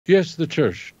Yes, the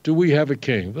church. Do we have a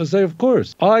king? Let's say, of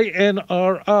course.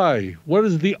 INRI. What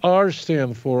does the R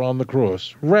stand for on the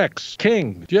cross? Rex.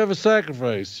 King. Do you have a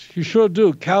sacrifice? You sure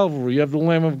do. Calvary. You have the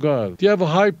Lamb of God. Do you have a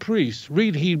high priest?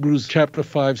 Read Hebrews chapter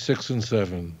 5, 6, and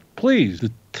 7. Please.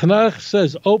 The TaNaCh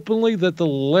says openly that the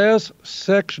last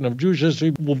section of Jewish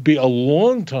history will be a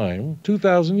long time,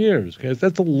 2,000 years. Okay?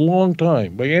 That's a long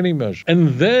time by any measure.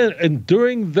 And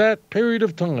during that period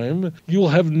of time, you will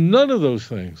have none of those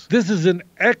things. This is an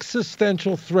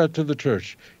existential threat to the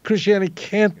church. Christianity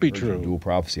can't be true. Dual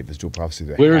prophecy. If it's dual prophecy,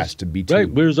 there has to be two. Right.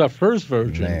 Where's our first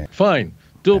virgin? Man. Fine.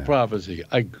 Dual prophecy.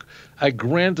 I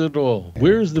grant it all.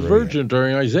 Where's the virgin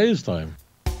during Isaiah's time?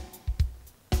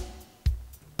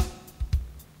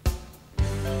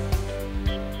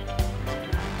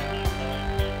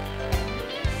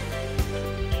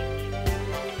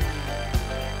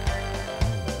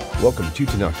 Welcome to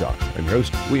TaNaCh Talk. I'm your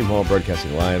host, William Hall,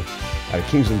 broadcasting live out of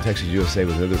Kingsland, Texas, USA,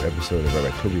 with another episode of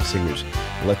Rabbi Tovia Singers.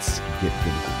 Let's get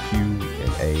biblical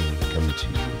Q&A coming to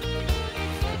you.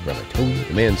 Rabbi Tovia,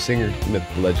 the man, singer, the myth,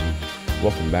 the legend.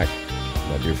 Welcome back,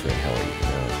 my dear friend. How are you?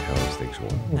 How is things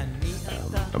going?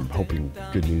 I'm hoping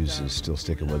good news is still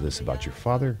sticking with us about your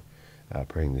father,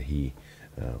 praying that he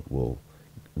will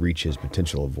reach his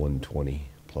potential of 120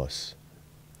 plus.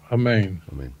 Amen.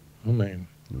 Amen. Amen.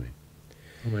 Amen.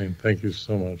 Amen. Thank you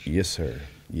so much. Yes, sir.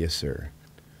 Yes, sir.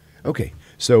 Okay,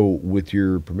 so with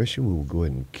your permission, we will go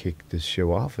ahead and kick this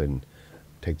show off and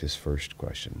take this first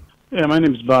question. Yeah, my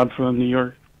name is Bob from New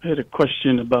York. I had a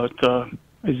question about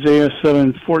Isaiah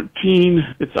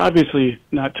 7:14. It's obviously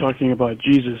not talking about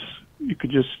Jesus. You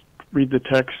could just read the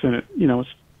text and it's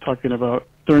talking about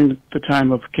during the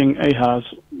time of King Ahaz,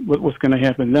 what was going to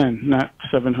happen then, not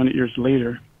 700 years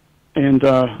later. And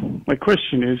my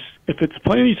question is, if it's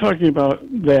plainly talking about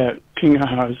that King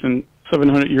Ahaz and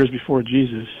 700 years before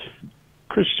Jesus,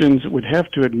 Christians would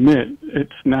have to admit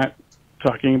it's not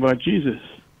talking about Jesus.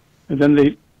 And then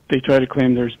they try to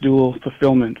claim there's dual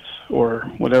fulfillments or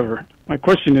whatever. My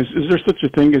question is there such a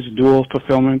thing as dual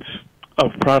fulfillments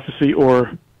of prophecy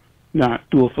or not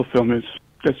dual fulfillments?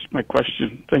 That's my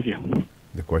question. Thank you.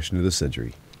 The question of the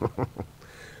century.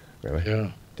 Rabbi,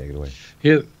 Yeah. take it away.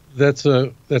 Yeah, that's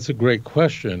a great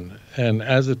question. And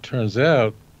as it turns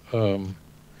out,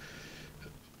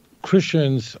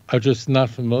 Christians are just not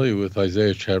familiar with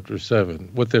Isaiah chapter 7.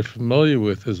 What they're familiar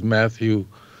with is Matthew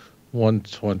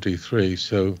 1:23.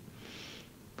 So,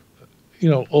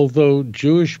 although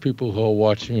Jewish people who are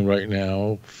watching right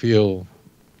now feel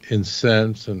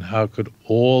incensed, and how could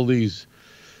all these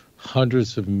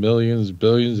hundreds of millions,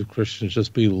 billions of Christians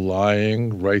just be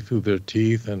lying right through their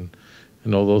teeth and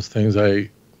all those things,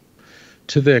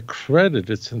 to their credit,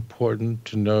 it's important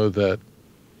to know that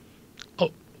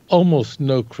almost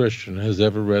no Christian has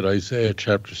ever read Isaiah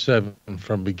chapter 7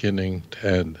 from beginning to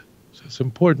end. So it's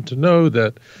important to know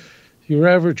that your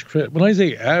average, when I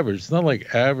say average, it's not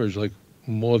like average, like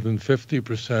more than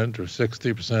 50% or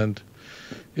 60%.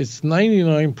 It's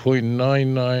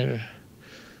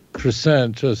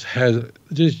 99.99%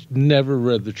 just never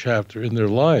read the chapter in their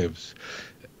lives.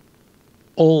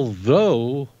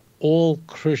 Although all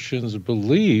Christians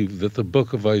believe that the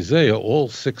book of Isaiah, all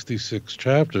 66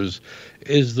 chapters,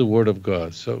 is the Word of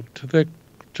God. So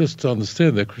just to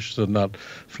understand that Christians are not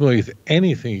familiar with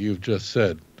anything you've just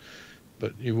said.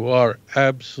 But you are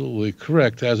absolutely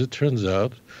correct. As it turns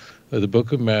out, the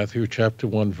book of Matthew, chapter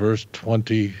 1, verse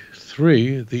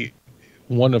 23, the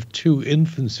one of two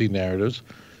infancy narratives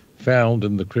found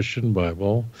in the Christian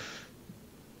Bible,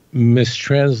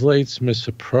 mistranslates,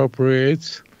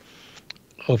 misappropriates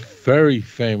a very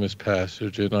famous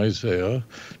passage in Isaiah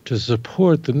to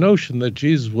support the notion that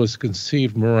Jesus was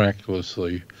conceived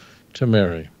miraculously to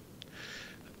Mary.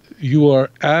 You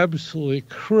are absolutely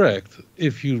correct.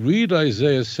 If you read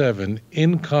Isaiah 7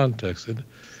 in context, and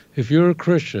if you're a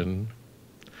Christian,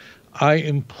 I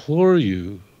implore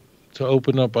you to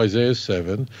open up Isaiah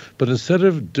 7, but instead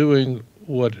of doing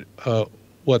what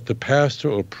the pastor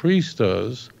or priest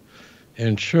does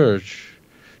in church,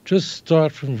 just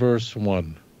start from verse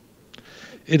 1.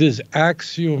 It is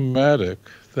axiomatic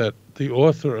that the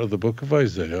author of the book of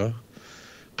Isaiah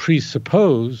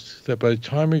presupposed that by the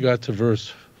time we got to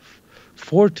verse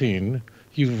 14,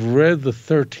 you've read the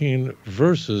 13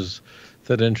 verses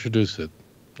that introduce it.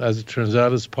 As it turns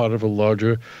out, it's part of a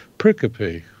larger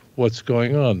pericope. What's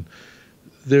going on?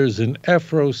 There's an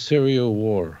Afro-Syria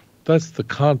war. That's the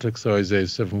context of Isaiah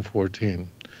 7:14.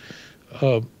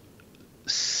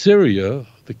 Syria,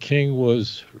 the king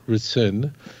was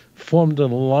Rizin, formed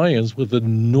an alliance with the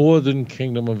northern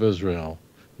kingdom of Israel.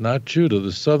 Not Judah,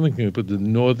 the southern kingdom, but the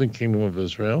northern kingdom of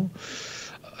Israel.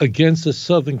 against the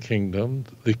southern kingdom,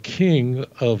 the king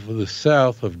of the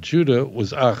south of Judah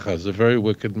was Achaz, a very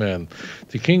wicked man.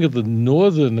 The king of the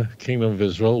northern kingdom of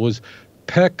Israel was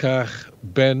Pekach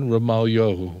ben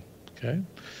Ramalyahu. Okay,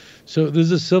 so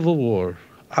there's a civil war.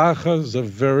 Achaz is a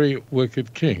very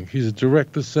wicked king. He's a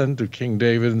direct descendant of King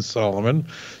David and Solomon.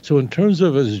 So in terms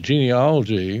of his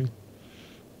genealogy,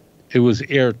 it was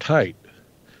airtight.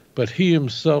 But he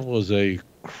himself was a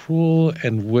cruel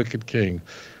and wicked king.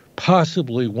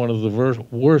 Possibly one of the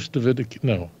worst Davidic...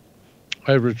 No,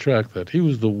 I retract that. He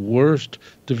was the worst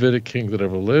Davidic king that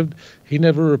ever lived. He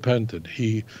never repented.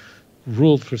 He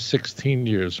ruled for 16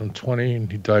 years, from 20,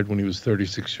 and he died when he was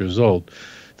 36 years old.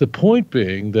 The point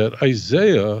being that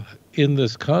Isaiah, in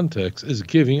this context, is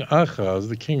giving Achaz,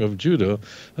 the king of Judah,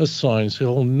 a sign so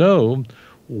he'll know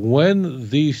when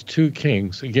these two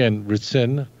kings, again,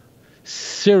 Ritzin,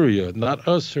 Syria, not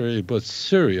Assyria, but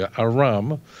Syria,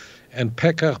 Aram, and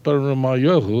Pekach ben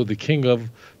Ramalyahu, the king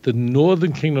of the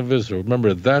northern kingdom of Israel. Remember,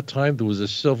 at that time, there was a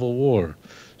civil war.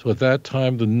 So at that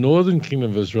time, the northern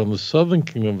kingdom of Israel and the southern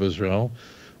kingdom of Israel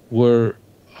were,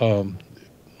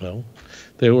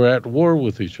 they were at war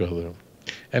with each other.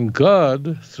 And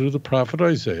God, through the prophet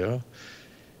Isaiah,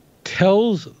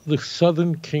 tells the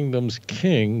southern kingdom's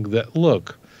king that,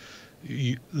 look,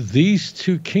 these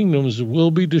two kingdoms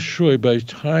will be destroyed by the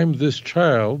time this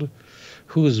child,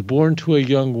 who is born to a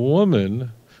young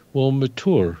woman, will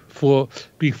mature. For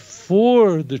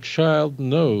before the child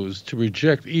knows to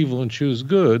reject evil and choose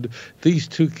good, these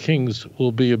two kings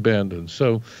will be abandoned.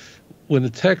 So when the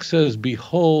text says,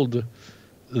 behold,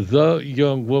 the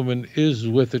young woman is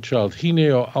with a child,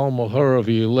 Hineo al-Mohara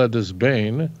v'Yeledes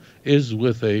Bain, is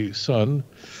with a son,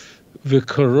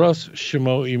 V'karas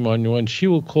Shemo Emmanuel, and she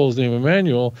will call his name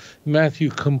Emmanuel. Matthew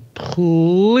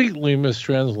completely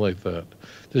mistranslates that.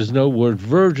 There's no word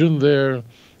virgin there.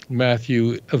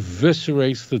 Matthew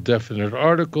eviscerates the definite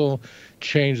article,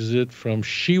 changes it from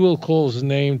she will call his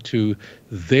name to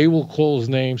they will call his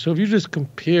name. So if you just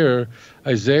compare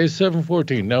Isaiah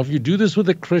 7:14, now if you do this with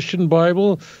a Christian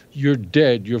Bible, you're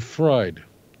dead, you're fried.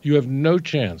 You have no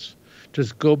chance.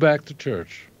 Just go back to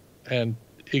church and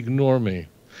ignore me.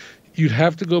 You'd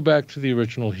have to go back to the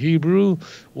original Hebrew,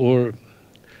 or,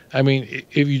 I mean,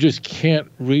 if you just can't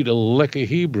read a lick of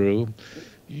Hebrew,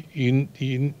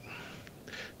 the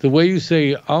way you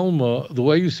say Alma, the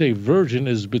way you say virgin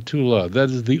is Betula. That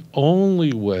is the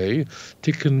only way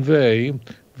to convey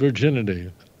virginity.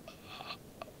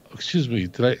 Excuse me,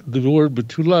 the word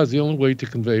Betula is the only way to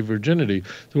convey virginity.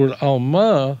 The word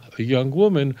Alma, a young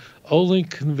woman, only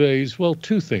conveys, well,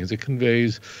 two things. It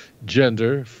conveys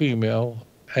gender, female,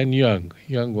 and young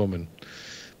woman.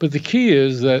 But the key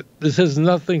is that this has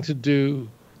nothing to do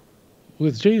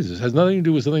with Jesus. It has nothing to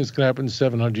do with something that's going to happen in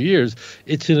 700 years.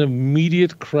 It's an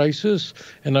immediate crisis,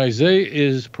 and Isaiah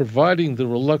is providing the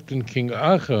reluctant King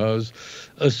Achaz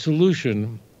a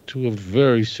solution to a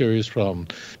very serious problem.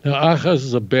 Now, Achaz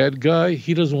is a bad guy.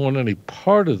 He doesn't want any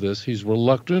part of this. He's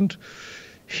reluctant.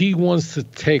 He wants to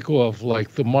take off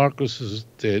like the Marcoses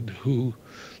did, who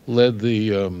led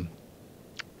the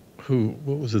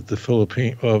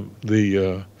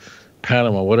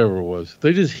Panama, whatever it was.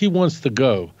 He wants to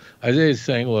go. Isaiah is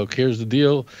saying, look, here's the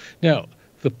deal. Now,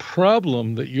 the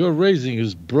problem that you're raising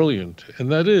is brilliant,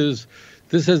 and that is,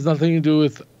 this has nothing to do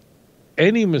with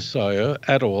any Messiah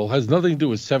at all, has nothing to do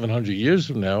with 700 years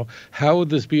from now. How would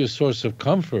this be a source of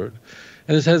comfort?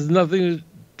 And this has nothing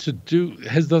to do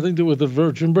with the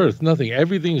virgin birth. Nothing.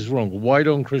 Everything's wrong. Why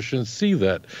don't Christians see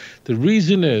that? The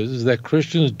reason is that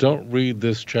Christians don't read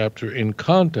this chapter in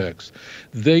context.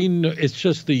 They know it's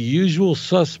just the usual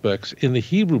suspects in the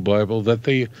Hebrew Bible that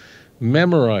they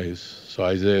memorize. So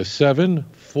Isaiah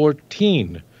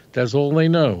 7:14. That's all they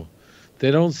know. They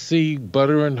don't see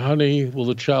butter and honey will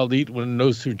the child eat when it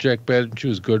knows to reject bad and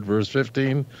choose good, verse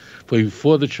 15. But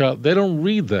before the child, they don't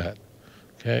read that.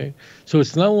 Okay? So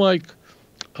it's not like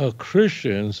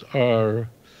Christians are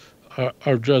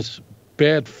just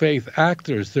bad faith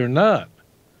actors. They're not.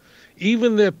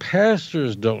 Even their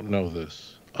pastors don't know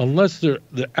this, unless they're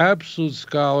the absolute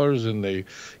scholars and they,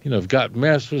 have got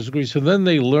master's degrees. So then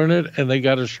they learn it and they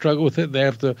got to struggle with it. They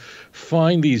have to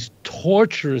find these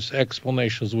torturous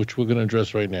explanations, which we're going to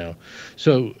address right now.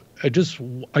 So I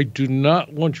do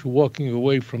not want you walking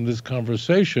away from this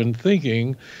conversation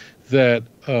thinking that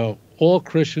all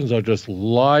Christians are just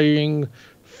lying,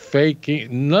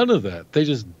 faking. None of that.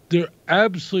 They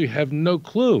absolutely have no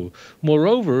clue.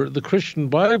 Moreover, the Christian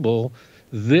Bible,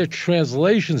 their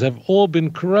translations have all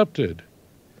been corrupted.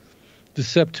 The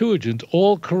Septuagint,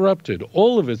 all corrupted.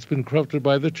 All of it's been corrupted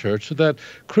by the church, so that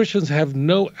Christians have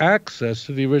no access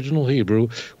to the original Hebrew,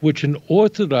 which an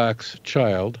Orthodox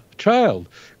child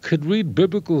could read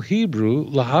biblical Hebrew,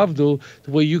 lahavdil,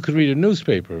 the way you could read a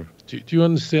newspaper. Do you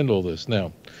understand all this?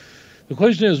 Now, the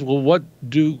question is, well, what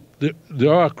do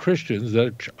there are Christians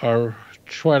that are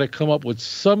try to come up with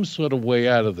some sort of way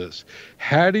out of this.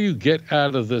 How do you get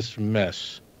out of this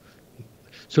mess?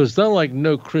 So it's not like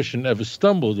no Christian ever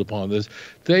stumbled upon this.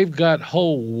 They've got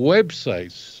whole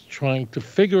websites trying to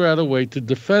figure out a way to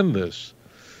defend this.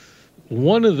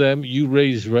 One of them you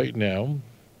raised right now,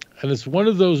 and it's one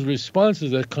of those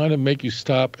responses that kind of make you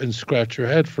stop and scratch your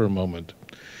head for a moment.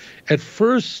 At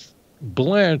first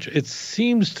glance, it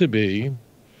seems to be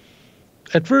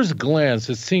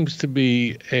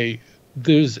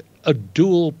there's a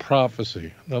dual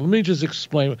prophecy. Now, let me just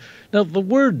explain. Now, the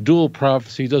word dual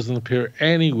prophecy doesn't appear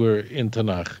anywhere in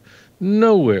TaNaCh.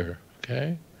 Nowhere,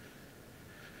 okay?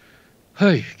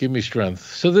 Hey, give me strength.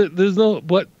 So there's no,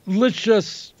 but we're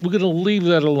going to leave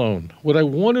that alone. What I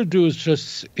want to do is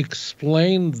just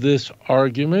explain this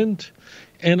argument,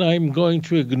 and I'm going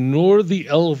to ignore the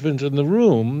elephant in the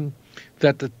room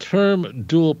that the term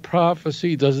dual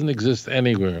prophecy doesn't exist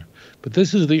anywhere. But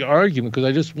this is the argument, because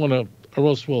I just want to, or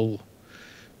else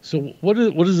so what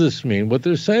does this mean? What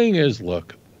they're saying is,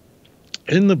 look,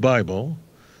 in the Bible,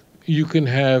 you can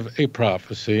have a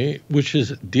prophecy which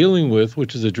is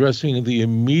addressing the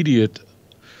immediate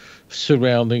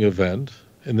surrounding event,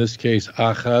 in this case,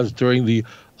 Achaz during the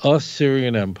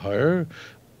Assyrian Empire,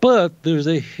 but there's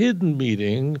a hidden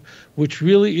meaning which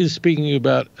really is speaking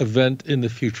about event in the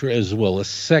future as well, a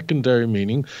secondary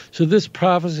meaning. So this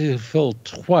prophecy is fulfilled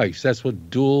twice. That's what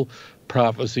dual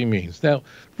prophecy means. Now,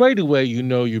 right away, you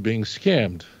know you're being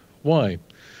scammed. Why?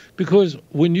 Because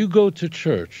when you go to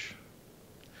church,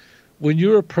 when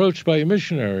you're approached by a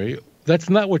missionary, that's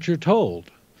not what you're told.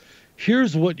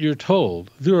 Here's what you're told.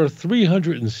 There are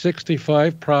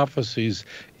 365 prophecies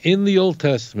in the Old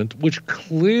Testament which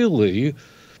clearly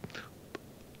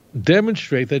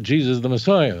demonstrate that Jesus is the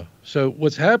Messiah. So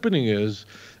what's happening is,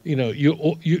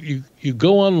 you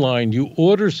go online, you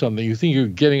order something, you think you're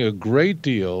getting a great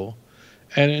deal,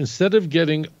 and instead of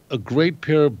getting a great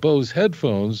pair of Bose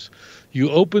headphones, you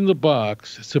open the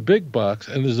box, it's a big box,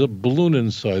 and there's a balloon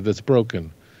inside that's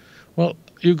broken. Well,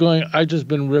 you're going, I just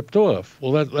been ripped off.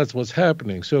 Well, that's what's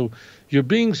happening. So you're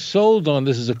being sold on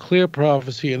this is a clear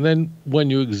prophecy, and then when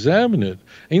you examine it,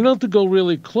 and you don't have to go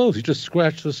really close, you just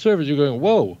scratch the surface, you're going,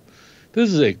 whoa,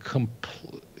 this is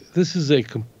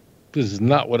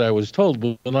not what I was told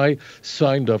when I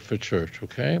signed up for church,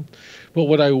 okay? But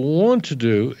what I want to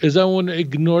do is I want to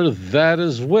ignore that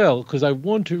as well, because I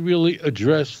want to really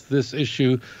address this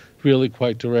issue really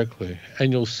quite directly.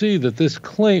 And you'll see that this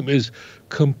claim is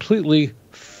completely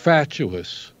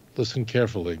fatuous. Listen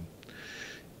carefully.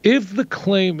 If the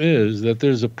claim is that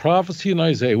there's a prophecy in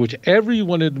Isaiah, which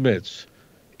everyone admits,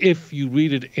 if you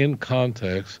read it in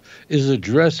context, is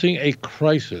addressing a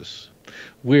crisis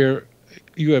where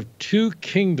you have two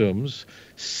kingdoms,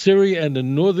 Syria and the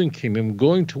northern kingdom,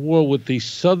 going to war with the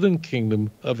southern kingdom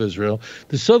of Israel.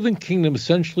 The southern kingdom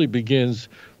essentially begins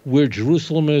where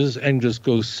Jerusalem is and just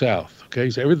goes south.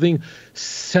 Okay, so everything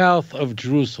south of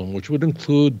Jerusalem, which would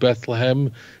include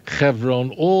Bethlehem,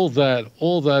 Hebron, all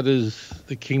that is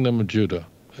the kingdom of Judah.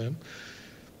 Okay?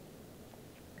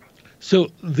 So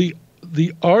the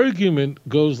argument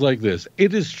goes like this.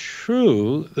 It is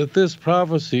true that this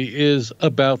prophecy is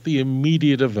about the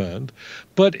immediate event,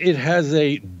 but it has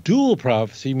a dual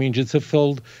prophecy, means it's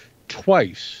fulfilled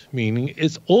twice, meaning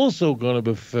it's also going to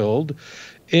be fulfilled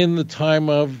in the time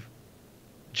of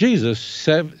Jesus.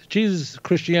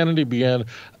 Christianity began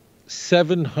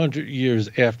 700 years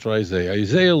after Isaiah.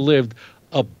 Isaiah lived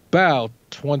about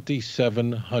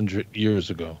 2,700 years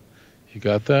ago. You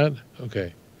got that?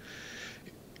 Okay.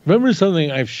 Remember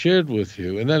something I've shared with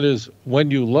you, and that is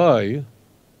when you lie,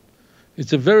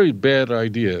 it's a very bad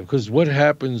idea, because what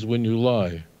happens when you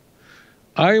lie?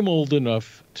 I'm old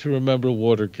enough to remember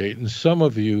Watergate, and some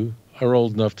of you are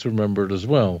old enough to remember it as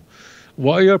well.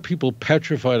 Why are people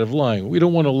petrified of lying? We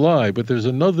don't want to lie, but there's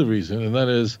another reason, and that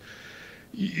is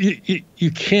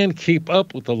you can't keep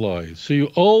up with the lies. So you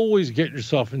always get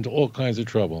yourself into all kinds of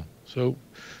trouble. So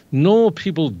normal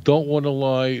people don't want to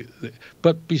lie,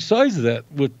 but besides that,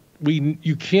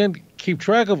 you can't keep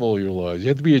track of all your lies. You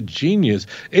have to be a genius.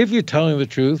 If you're telling the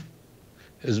truth,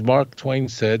 as Mark Twain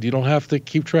said, you don't have to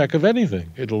keep track of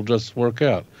anything. It'll just work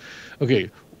out. Okay,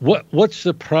 what's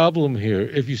the problem here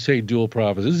if you say dual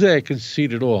prophecy? This is I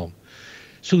concede it all.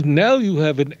 So now you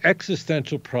have an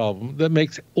existential problem that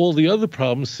makes all the other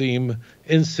problems seem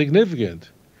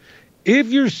insignificant. If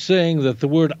you're saying that the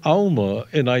word Alma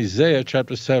in Isaiah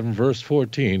chapter 7, verse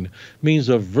 14 means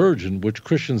a virgin, which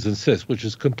Christians insist, which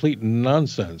is complete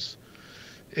nonsense,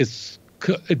 it's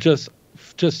just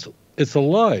it's a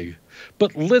lie.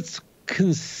 But let's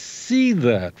concede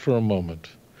that for a moment.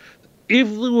 If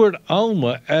the word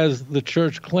Alma, as the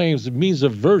church claims, means a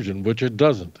virgin, which it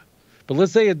doesn't, but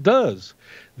let's say it does,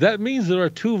 that means there are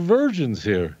two virgins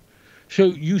here. So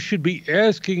you should be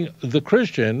asking the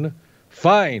Christian,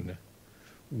 fine,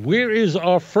 where is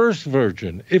our first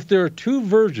virgin? If there are two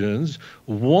virgins,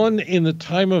 one in the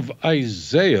time of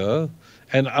Isaiah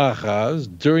and Ahaz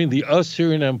during the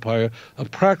Assyrian Empire,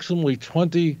 approximately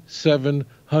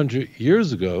 2,700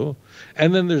 years ago,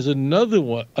 and then there's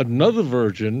another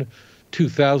virgin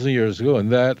 2,000 years ago,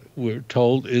 and that we're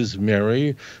told is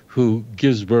Mary, who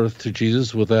gives birth to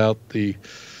Jesus without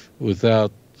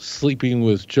sleeping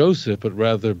with Joseph, but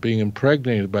rather being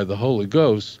impregnated by the Holy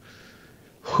Ghost.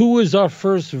 Who is our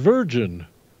first virgin?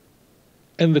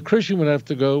 And the Christian would have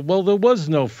to go, well, there was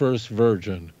no first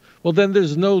virgin. Well, then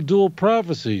there's no dual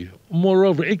prophecy.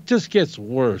 Moreover, it just gets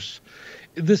worse.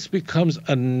 This becomes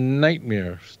a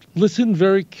nightmare. Listen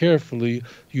very carefully.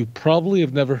 You probably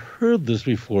have never heard this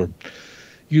before.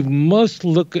 You must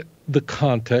look at the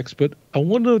context, but I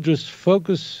want to just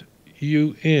focus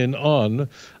you in on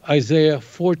Isaiah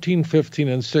 14, 15,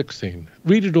 and 16.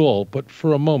 Read it all, but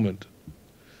for a moment.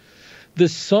 The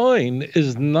sign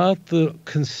is not the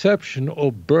conception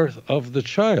or birth of the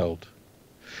child.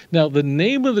 Now, the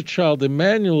name of the child,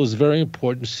 Emmanuel, is very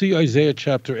important. See Isaiah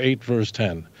chapter 8, verse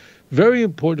 10. Very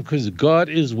important because God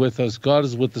is with us. God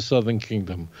is with the southern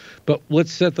kingdom. But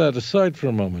let's set that aside for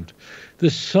a moment. The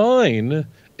sign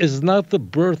is not the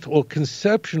birth or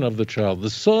conception of the child. The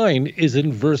sign is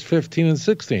in verse 15 and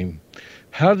 16.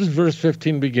 How does verse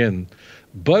 15 begin?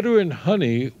 Butter and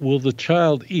honey will the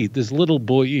child eat, this little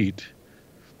boy eat,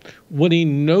 when he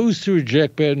knows to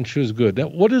reject bad and choose good. Now,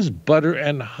 what does butter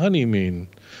and honey mean?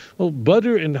 Well,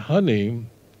 butter and honey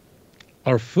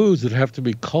are foods that have to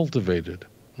be cultivated,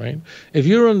 right? If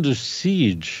you're under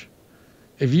siege,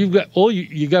 if you've got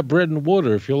you got bread and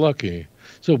water if you're lucky.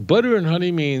 So butter and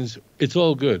honey means it's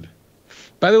all good.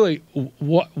 By the way,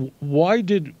 why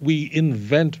did we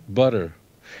invent butter?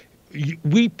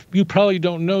 You probably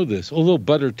don't know this. Although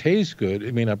butter tastes good,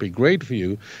 it may not be great for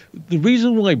you. The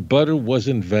reason why butter was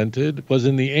invented was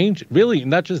in the ancient, really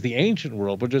not just the ancient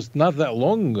world, but just not that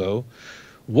long ago.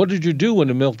 What did you do when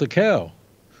you milked a cow?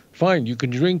 Fine, you can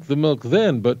drink the milk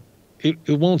then, but it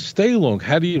won't stay long.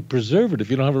 How do you preserve it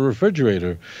if you don't have a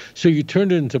refrigerator? So you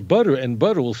turned it into butter, and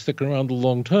butter will stick around a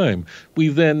long time. We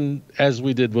then, as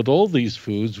we did with all these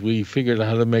foods, we figured out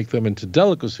how to make them into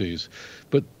delicacies.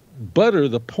 But butter,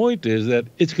 the point is that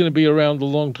it's going to be around a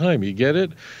long time. You get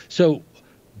it? So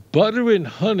butter and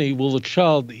honey will the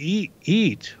child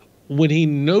eat when he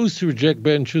knows to reject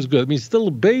bad and choose good. I mean, he's still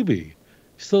a baby.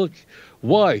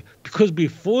 Why? Because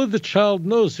before the child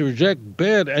knows to reject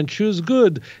bad and choose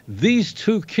good, these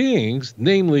two kings,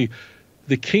 namely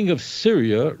the king of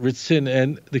Syria, Ritzin,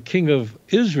 and the king of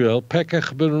Israel,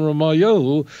 Pekach ben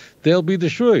Ramayahu, they'll be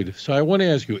destroyed. So I want to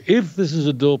ask you, if this is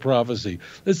a dual prophecy,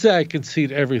 let's say I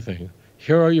concede everything.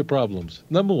 Here are your problems.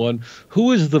 Number one,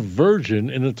 who is the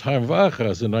virgin in the time of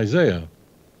Ahaz in Isaiah?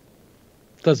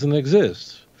 Doesn't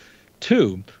exist.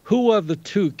 Two, who are the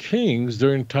two kings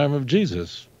during the time of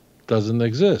Jesus? Doesn't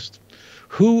exist.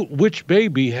 Which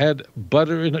baby had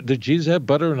butter and did Jesus have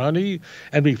butter and honey?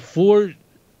 And before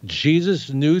Jesus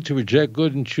knew to reject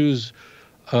good and choose,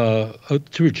 to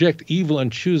reject evil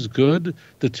and choose good,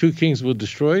 the two kings were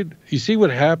destroyed. You see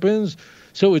what happens?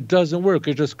 So it doesn't work.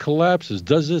 It just collapses.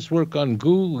 Does this work on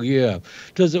Google? Yeah.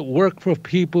 Does it work for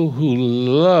people who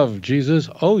love Jesus?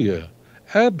 Oh, yeah.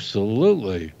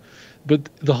 Absolutely. But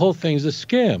the whole thing's a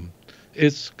scam.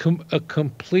 It's a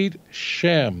complete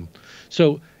sham.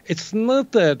 So it's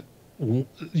not that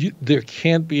there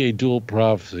can't be a dual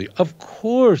prophecy. Of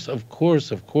course,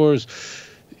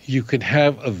 you can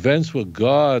have events where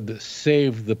God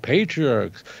saved the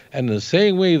patriarchs, and in the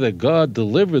same way that God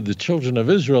delivered the children of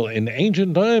Israel in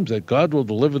ancient times, that God will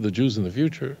deliver the Jews in the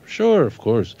future. Sure, of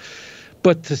course.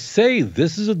 But to say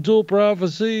this is a dual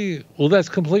prophecy, well, that's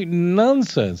complete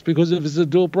nonsense, because if it's a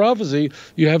dual prophecy,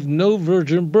 you have no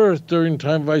virgin birth during the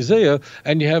time of Isaiah,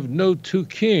 and you have no two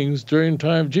kings during the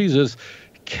time of Jesus.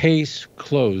 Case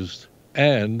closed.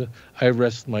 And I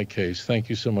rest my case. Thank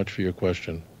you so much for your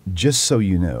question. Just so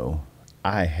you know,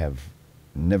 I have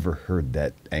never heard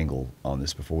that angle on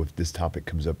this before. This topic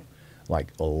comes up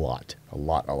like a lot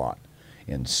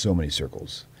in so many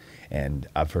circles. And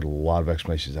I've heard a lot of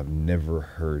explanations. I've never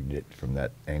heard it from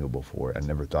that angle before. I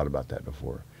never thought about that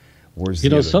before.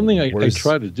 Something I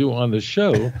try to do on the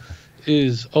show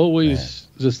is always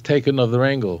just take another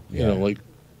angle, like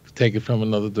take it from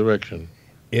another direction.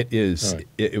 It is. Right.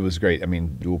 It was great. I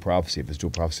mean, dual prophecy. If it's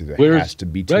dual prophecy, there Where's, has to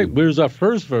be two. right, where's our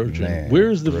first virgin? Man,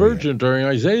 Where's the brilliant. virgin during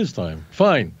Isaiah's time?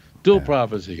 Fine, dual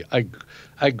prophecy.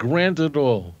 I grant it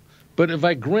all. But if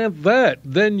I grant that,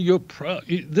 then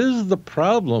this is the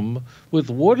problem with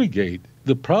Watergate.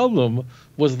 The problem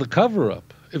was the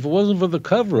cover-up. If it wasn't for the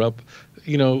cover-up,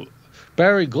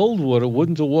 Barry Goldwater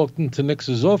wouldn't have walked into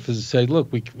Nixon's office and said,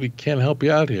 look, we can't help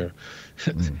you out here.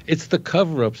 It's the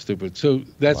cover-up, stupid. So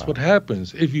that's what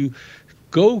happens. If you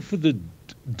go for the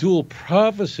dual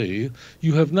prophecy,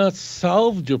 you have not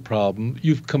solved your problem.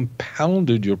 You've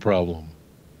compounded your problem.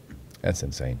 That's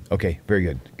insane. Okay, very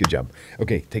good. Good job.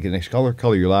 Okay, take the next caller.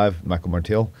 Caller, you're live. Michael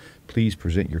Martell, please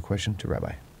present your question to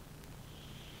Rabbi.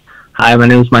 Hi, my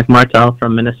name is Mike Martell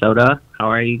from Minnesota.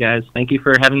 How are you guys? Thank you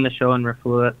for having the show, and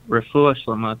refuah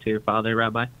shlema to your father,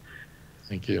 Rabbi.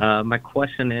 Thank you. My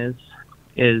question is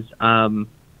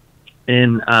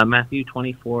in Matthew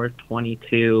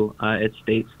 24:22, it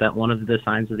states that one of the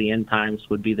signs of the end times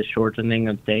would be the shortening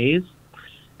of days.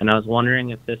 And I was wondering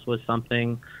if this was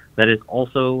something that is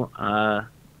also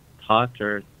taught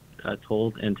or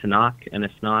told in TaNaCh, and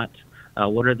if not,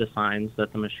 what are the signs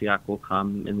that the Mashiach will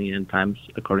come in the end times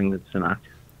according to TaNaCh?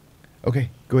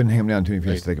 Okay, go ahead and hang them down to me if you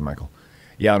have to take it, Michael.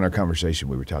 Yeah, in our conversation,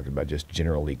 we were talking about just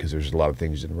generally, because there's a lot of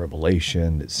things in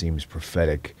Revelation that seems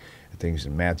prophetic, things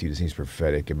in Matthew that seems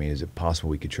prophetic. I mean, is it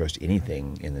possible we could trust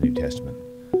anything in the New Testament?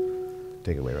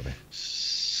 Take it away, Rabbi.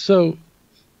 So,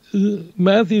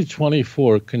 Matthew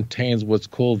 24 contains what's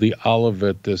called the Alef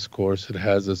Bet discourse. It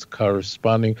has its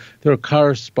corresponding, there are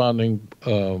corresponding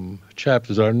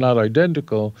chapters that are not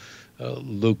identical,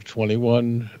 Luke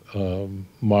 21,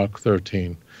 Mark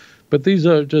 13. But these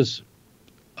are just,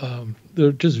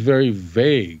 they're just very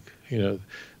vague.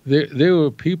 There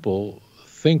were people,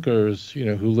 thinkers,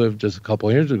 who lived just a couple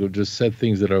of years ago, just said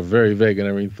things that are very vague, and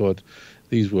everyone thought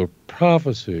these were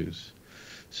prophecies.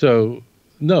 So,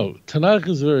 no, TaNaCh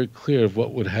is very clear of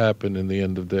what would happen in the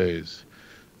end of days.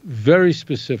 Very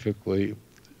specifically,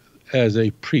 as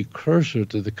a precursor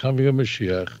to the coming of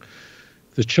Mashiach,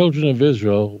 the children of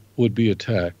Israel would be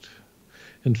attacked.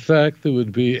 In fact, there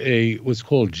would be what's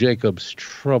called Jacob's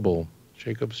trouble.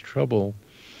 Jacob's trouble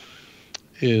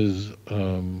is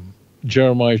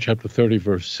Jeremiah chapter 30,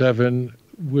 verse 7,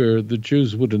 where the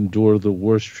Jews would endure the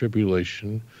worst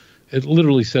tribulation. It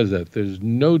literally says that. There's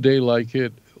no day like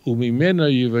it.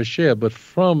 Umimena yivasheh, but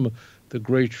from the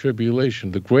great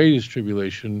tribulation, the greatest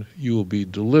tribulation, you will be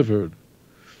delivered.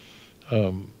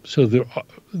 So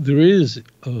there is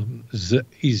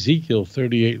Ezekiel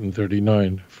 38 and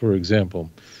 39, for example,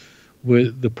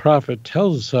 where the prophet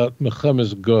tells us about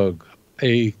Mechemes Gog,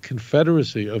 a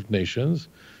confederacy of nations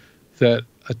that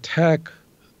attack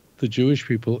the Jewish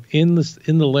people in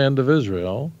the land of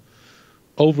Israel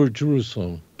over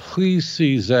Jerusalem. Please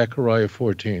see Zechariah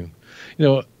 14.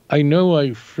 I know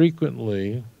I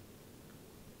frequently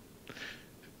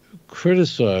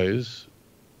criticize,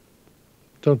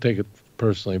 don't take it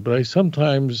personally, but I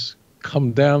sometimes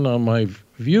come down on my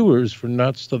viewers for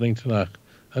not studying TaNaCh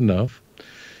enough.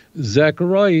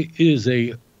 Zechariah is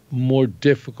a more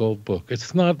difficult book.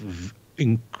 It's not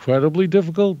incredibly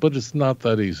difficult, but it's not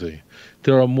that easy.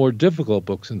 There are more difficult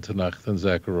books in TaNaCh than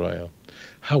Zechariah.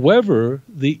 However,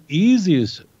 the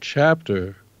easiest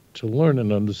chapter to learn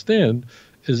and understand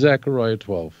is Zechariah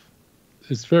 12.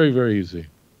 It's very, very easy.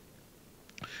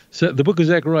 So the book of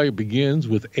Zechariah begins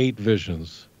with 8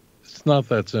 visions. It's not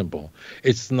that simple.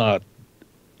 It's not,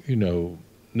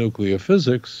 nuclear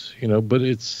physics, but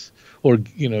it's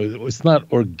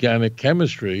not organic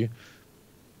chemistry,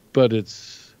 but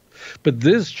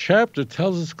this chapter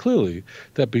tells us clearly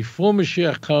that before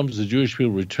Mashiach comes, the Jewish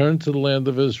people return to the land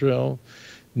of Israel.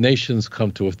 Nations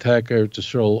come to attack Eretz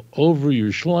Yisrael over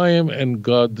Yerushalayim, and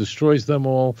God destroys them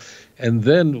all. And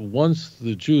then once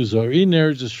the Jews are in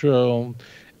Eretz Yisrael,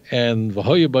 and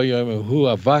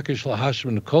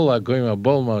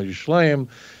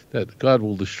that God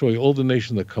will destroy all the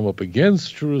nations that come up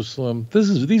against Jerusalem.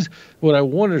 What I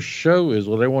want to show is,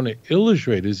 what I want to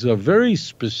illustrate is a very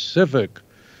specific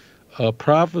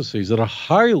prophecies that are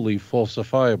highly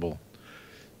falsifiable.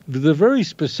 They're very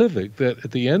specific, that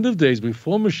at the end of days,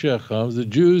 before Mashiach comes, the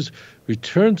Jews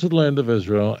return to the land of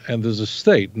Israel, and there's a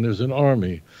state, and there's an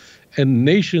army, and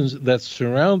nations that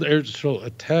surround Eretz Yisrael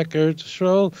attack Eretz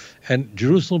Yisrael, and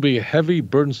Jerusalem will be a heavy,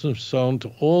 burdensome stone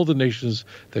to all the nations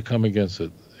that come against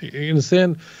it. You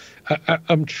understand?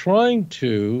 I'm trying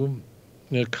to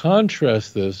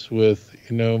contrast this with,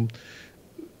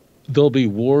 there'll be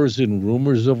wars and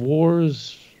rumors of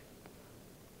wars.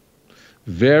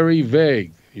 Very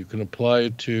vague. You can apply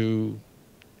it to,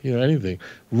 anything.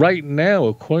 Right now,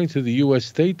 according to the U.S.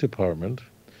 State Department,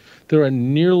 There are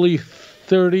nearly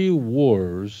 30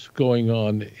 wars going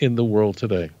on in the world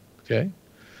today, okay?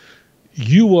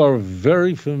 You are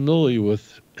very familiar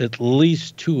with at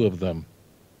least two of them.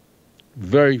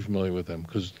 Very familiar with them,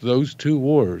 because those two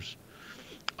wars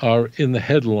are in the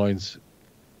headlines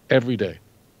every day.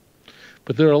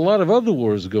 But there are a lot of other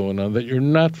wars going on that you're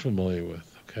not familiar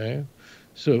with, okay?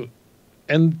 So,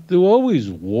 and there are always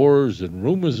wars and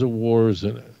rumors of wars,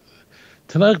 and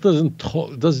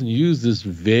TaNaCh doesn't use this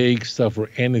vague stuff or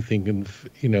anything,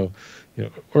 and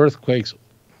earthquakes.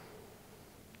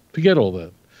 Forget all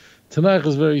that. TaNaCh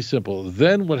is very simple.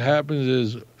 Then what happens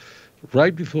is,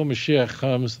 right before Mashiach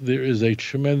comes, there is a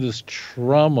tremendous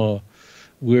trauma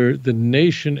where the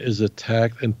nation is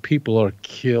attacked and people are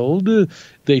killed.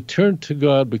 They turn to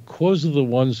God because of the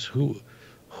ones who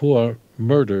are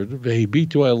murdered.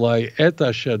 Vehibitu alai et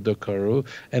asher dakaru,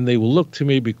 and they will look to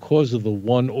me because of the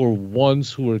one or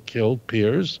ones who were killed,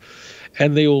 peers,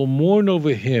 and they will mourn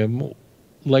over him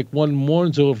like one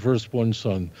mourns over firstborn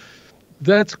son.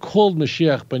 That's called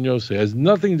Mashiach ben Yosef. It has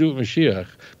nothing to do with Mashiach,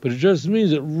 but it just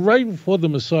means that right before the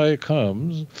Messiah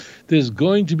comes, there's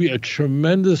going to be a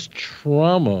tremendous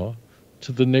trauma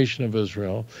to the nation of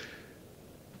Israel.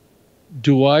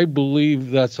 Do I believe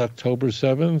that's October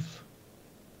 7th?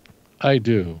 I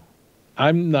do.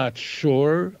 I'm not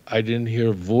sure. I didn't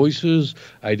hear voices.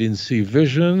 I didn't see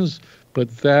visions,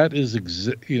 but that is,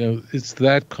 it's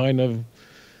that kind of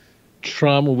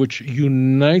trauma which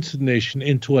unites the nation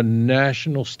into a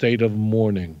national state of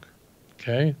mourning.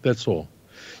 Okay, that's all.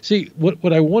 See,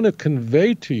 what I want to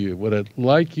convey to you, what I'd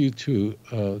like you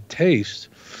to taste,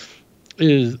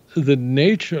 is the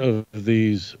nature of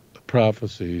these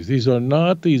prophecies. These are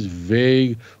not these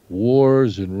vague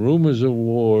wars and rumors of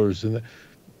wars and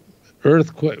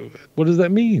earthquake. What does that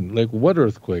mean? Like, what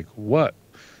earthquake? What?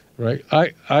 Right?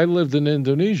 I lived in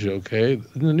Indonesia, okay?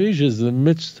 Indonesia is in the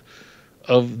midst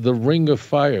of the ring of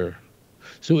fire.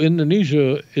 So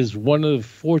Indonesia is one of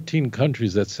 14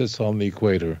 countries that sits on the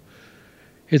equator.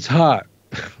 It's hot.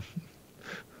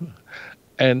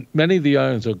 And many of the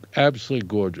islands are absolutely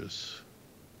gorgeous.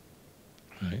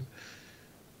 Right?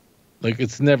 Like,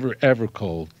 it's never, ever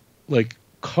cold. Like,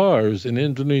 cars in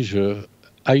Indonesia,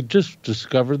 I just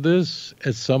discovered this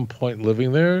at some point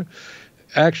living there.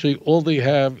 Actually, all they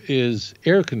have is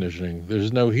air conditioning.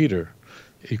 There's no heater.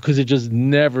 Because it just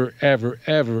never, ever,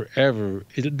 ever, ever,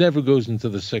 it never goes into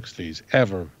the 60s,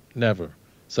 ever, never.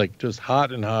 It's like just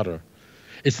hot and hotter.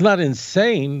 It's not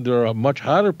insane. There are much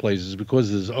hotter places because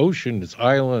there's ocean, it's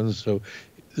islands, so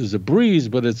there's a breeze,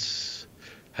 but it's,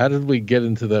 how did we get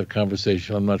into that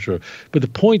conversation? I'm not sure. But the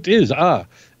point is,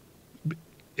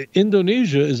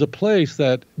 Indonesia is a place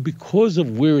that, because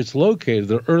of where it's located,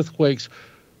 there are earthquakes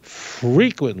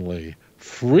frequently,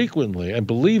 and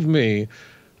believe me,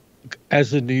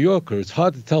 as a New Yorker, it's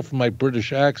hard to tell from my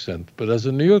British accent, but as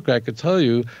a New Yorker, I could tell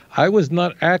you, I was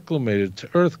not acclimated to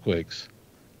earthquakes.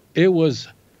 It was,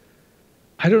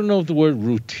 I don't know if the word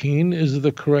routine is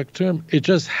the correct term. It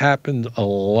just happened a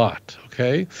lot,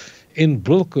 okay? In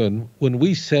Brooklyn, when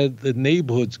we said the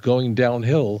neighborhood's going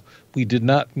downhill, we did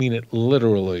not mean it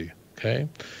literally, okay?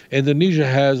 Indonesia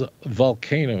has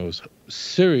volcanoes,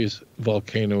 serious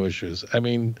volcano issues. I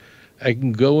mean, I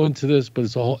can go into this, but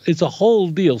it's a whole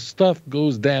deal. Stuff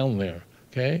goes down there,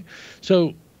 okay?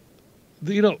 So,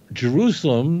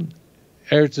 Jerusalem,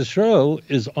 Eretz Israel,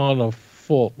 is on a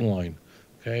fault line,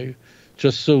 okay?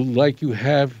 Just so like you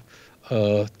have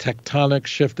tectonic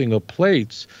shifting of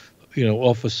plates,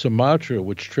 off of Sumatra,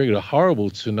 which triggered a horrible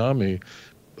tsunami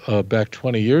back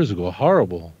 20 years ago,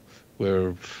 horrible,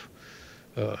 where,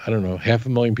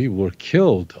 500,000 people were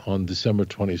killed on December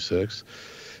 26th.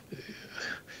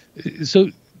 So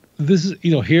this is,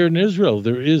 here in Israel,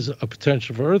 there is a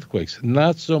potential for earthquakes,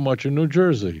 not so much in New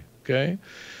Jersey, okay?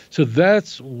 So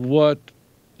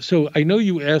so I know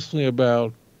you asked me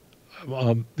about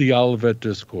the Alef Bet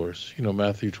discourse,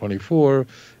 Matthew 24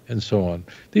 and so on.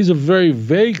 These are very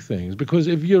vague things, because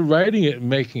if you're writing it and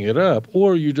making it up,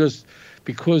 or you just,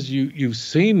 because you've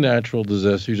seen natural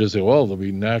disasters, you just say, well, there'll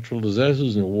be natural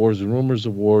disasters and wars and rumors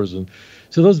of wars, and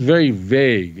so that's very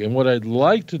vague. And what I'd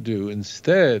like to do,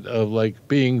 instead of like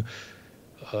being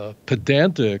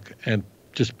pedantic and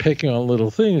just picking on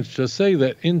little things, just say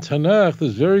that in TaNaCh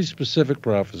there's very specific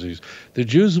prophecies. The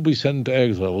Jews will be sent into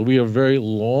exile. It will be a very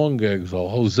long exile.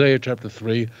 Hosea chapter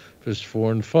 3, verse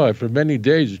 4 and 5. For many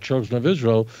days the children of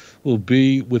Israel will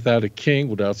be without a king,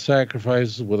 without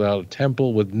sacrifices, without a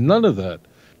temple, with none of that.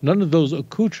 None of those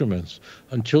accoutrements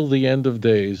until the end of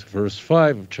days. Verse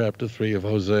 5 of chapter 3 of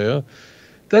Hosea.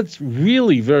 That's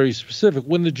really very specific.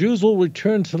 When the Jews will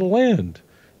return to the land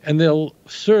and they'll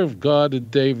serve God and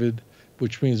David,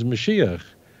 which means Mashiach.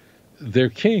 their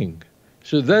king.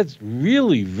 So that's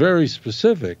really very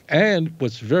specific. And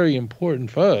what's very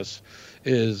important for us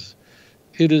is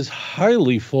it is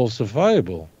highly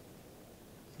falsifiable.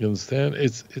 You understand?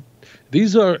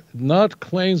 These are not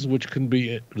claims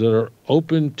that are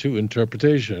open to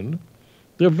interpretation.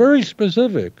 They're very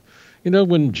specific.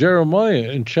 When Jeremiah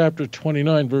in chapter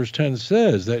 29, verse 10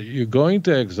 says that you're going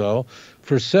to exile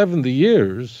for 70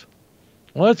 years,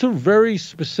 well, that's a very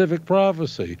specific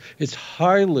prophecy. It's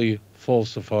highly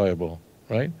falsifiable,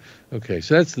 right? Okay,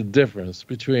 so that's the difference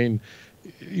between,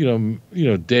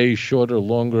 days shorter,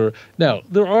 longer. Now,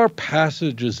 there are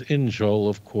passages in Joel,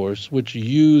 of course, which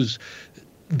use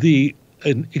the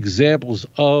examples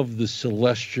of the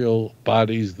celestial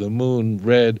bodies, the moon,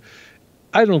 red.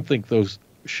 I don't think those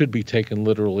should be taken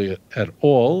literally at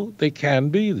all. They can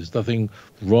be. There's nothing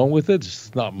wrong with it.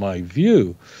 It's not my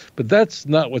view. But that's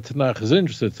not what TaNaCh is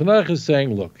interested in. TaNaCh is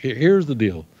saying, look, here's the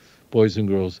deal, boys and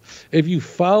girls. If you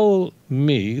follow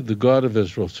me, the God of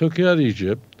Israel, took you out of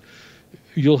Egypt,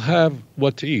 you'll have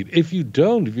what to eat. If you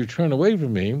don't, if you turn away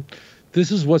from me,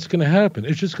 this is what's going to happen.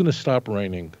 It's just going to stop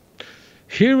raining.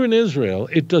 Here in Israel,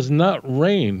 it does not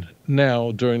rain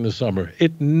now during the summer.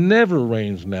 It never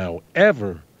rains now,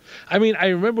 ever. I mean,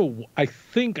 I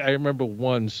think I remember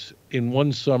once in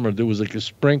one summer there was like a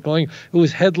sprinkling. It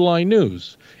was headline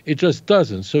news. It just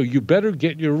doesn't. So you better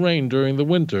get your rain during the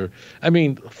winter. I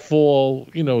mean, fall,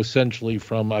 essentially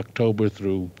from October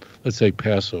through, let's say,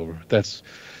 Passover.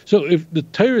 So if the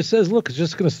Torah says, look, it's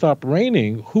just going to stop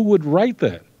raining, who would write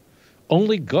that?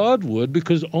 Only God would,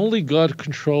 because only God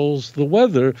controls the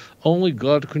weather. Only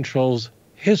God controls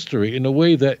history in a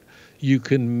way that you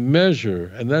can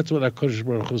measure, and that's what HaKadosh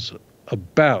Baruch Hu is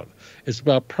about. It's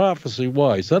about prophecy.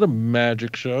 Why? It's not a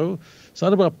magic show. It's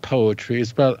not about poetry.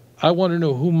 It's about, I want to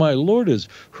know who my Lord is.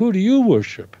 Who do you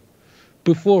worship?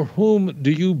 Before whom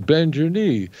do you bend your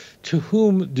knee? To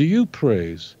whom do you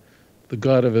praise? The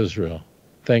God of Israel.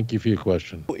 Thank you for your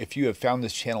question. If you have found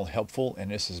this channel helpful and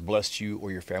this has blessed you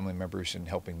or your family members in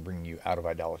helping bring you out of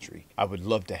idolatry, I would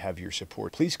love to have your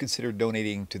support. Please consider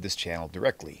donating to this channel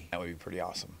directly. That would be pretty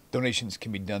awesome. Donations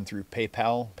can be done through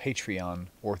PayPal, Patreon,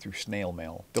 or through snail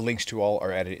mail. The links to all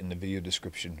are added in the video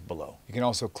description below. You can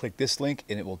also click this link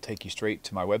and it will take you straight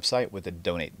to my website with a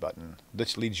donate button,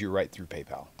 which leads you right through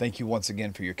PayPal. Thank you once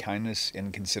again for your kindness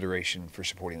and consideration for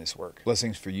supporting this work.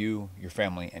 Blessings for you, your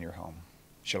family, and your home.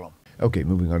 Shalom. Okay,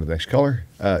 moving on to the next caller.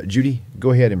 Judy,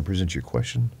 go ahead and present your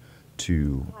question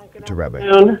to Rabbi.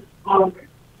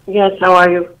 Yes, how are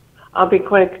you? I'll be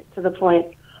quick to the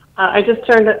point. I just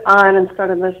turned it on and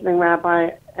started listening,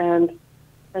 Rabbi, and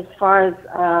as far as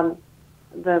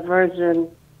the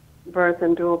virgin birth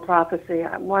and dual prophecy,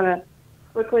 I want to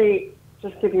quickly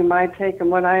just give you my take, and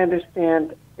what I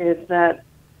understand is that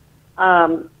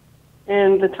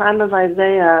in the time of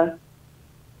Isaiah,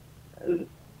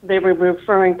 they were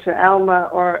referring to Alma,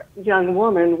 or young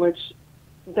woman, which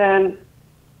then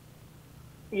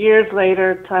years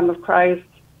later, time of Christ,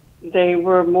 they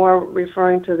were more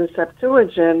referring to the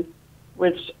Septuagint,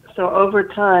 which, so over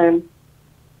time,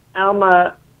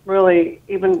 Alma really,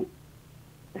 even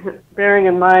bearing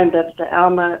in mind that the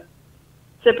Alma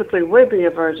typically would be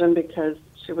a virgin because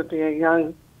she would be a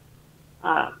young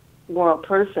moral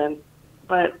person,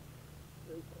 but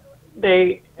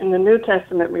they, in the New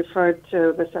Testament, referred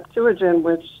to the Septuagint,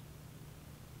 which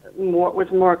was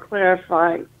more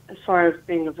clarifying as far as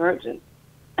being a virgin.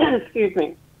 Excuse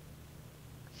me.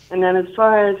 And then as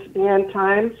far as the end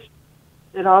times,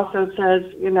 it also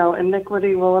says,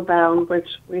 iniquity will abound, which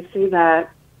we see that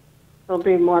there'll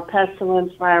be more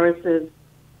pestilence, viruses,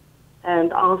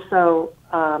 and also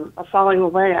a falling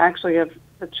away, actually, of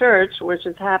the church, which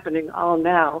is happening all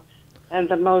now. And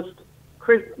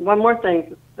one more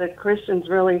thing that Christians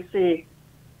really see,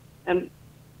 and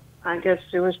I guess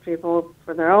Jewish people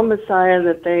for their own Messiah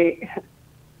that they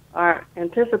are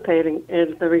anticipating,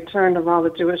 is the return of all the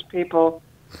Jewish people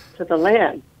to the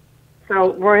land.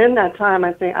 So we're in that time,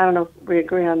 I think. I don't know if we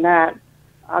agree on that.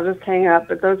 I'll just hang up,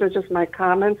 but those are just my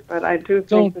comments. But I do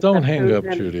think don't hang up,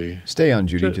 Judy. Stay on,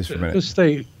 Judy, just for a minute. Just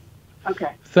stay.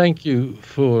 Okay. Thank you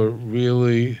for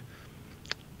really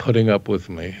putting up with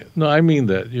me. No, I mean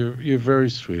that. You're very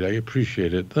sweet. I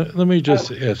appreciate it. Let me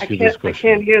just ask you this question.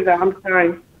 I can't hear that. I'm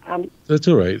sorry. That's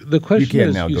all right. The question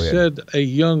is, now, you said a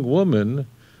young woman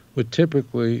would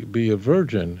typically be a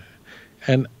virgin,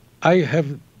 and I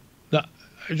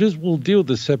just will deal with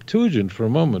the Septuagint for a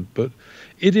moment, but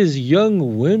it is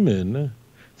young women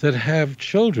that have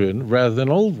children rather than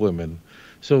old women.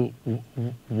 So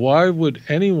why would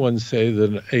anyone say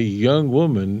that a young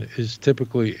woman is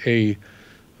typically a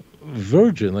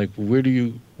virgin? Like, where do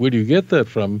you get that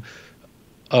from?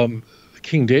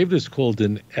 King David is called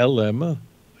an Elam.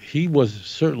 He was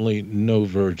certainly no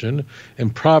virgin. In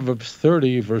Proverbs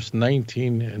 30, verse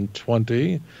 19 and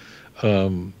 20,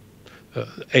 an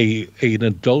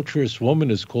adulterous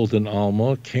woman is called an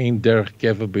Alma. Cain derech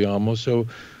geva b'alma. So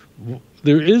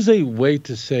there is a way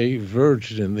to say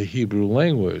virgin in the Hebrew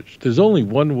language. There's only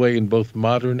one way in both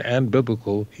modern and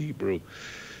biblical Hebrew.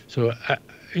 So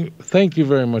thank you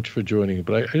very much for joining.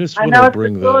 But I just want to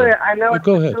bring that up. I know it's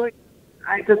go ahead. peculiar.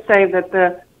 I just say that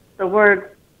the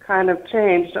word kind of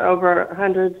changed over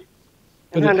hundreds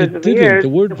and hundreds of years. The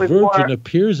word virgin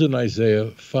appears in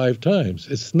Isaiah 5 times.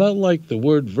 It's not like the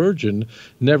word virgin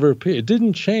never appeared. It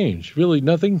didn't change. Really,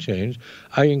 nothing changed.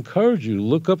 I encourage you to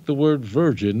look up the word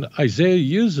virgin. Isaiah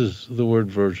uses the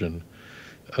word virgin.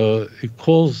 It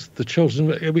calls the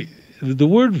children... the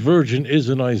word virgin is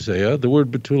in Isaiah. The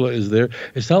word betula is there.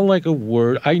 It's not like a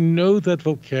word. I know that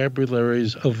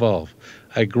vocabularies evolve.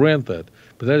 I grant that.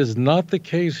 But that is not the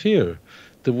case here.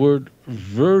 The word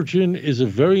virgin is a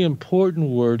very important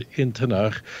word in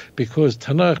TaNaCh because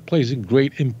TaNaCh places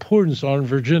great importance on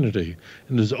virginity.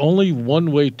 And there's only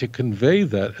one way to convey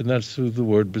that, and that's through the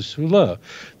word besula.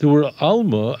 The word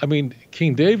alma,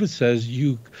 King David says,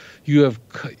 you have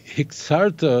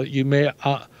hiksarta, you may...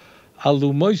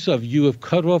 Alumoisav, you have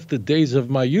cut off the days of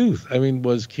my youth.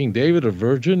 Was King David a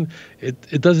virgin?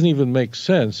 It doesn't even make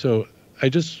sense. So I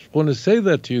just want to say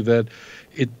that to you, that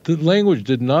the language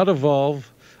did not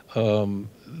evolve.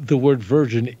 The word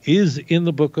virgin is in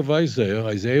the book of Isaiah.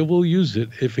 Isaiah will use it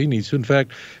if he needs to. In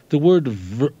fact, the word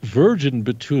virgin,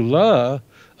 betula,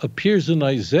 appears in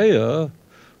Isaiah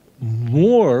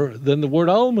more than the word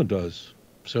alma does.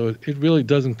 So it really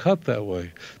doesn't cut that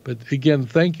way. But again,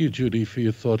 thank you, Judy, for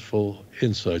your thoughtful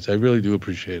insights. I really do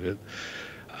appreciate it.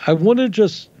 I want to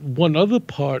one other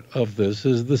part of this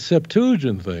is the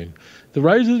Septuagint thing. The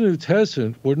writers of the New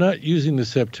Testament were not using the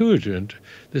Septuagint.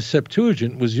 The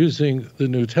Septuagint was using the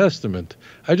New Testament.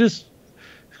 Because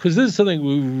this is something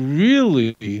we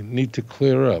really need to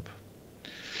clear up.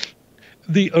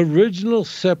 The original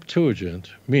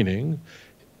Septuagint, meaning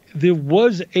there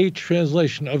was a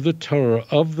translation of the Torah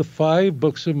of the 5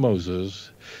 books of Moses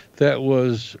that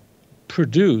was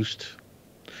produced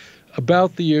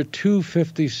about the year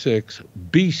 256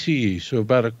 BCE, so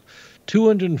about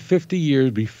 250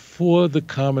 years before the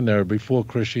Common Era, before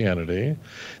Christianity.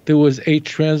 There was a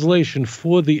translation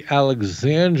for the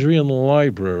Alexandrian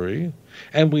Library,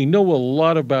 and we know a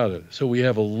lot about it. So we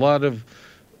have a lot of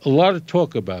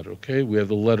talk about it, okay? We have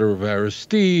the letter of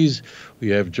Aristides, we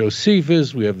have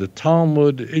Josephus, we have the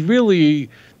Talmud.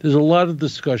 There's a lot of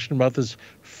discussion about this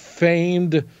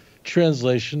famed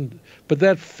translation, but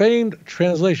that famed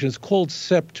translation is called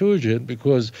Septuagint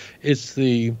because it's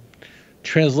the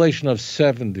translation of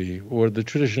 70, or the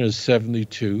tradition is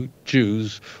 72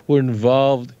 Jews were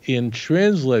involved in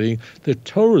translating the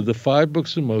Torah, the 5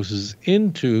 books of Moses,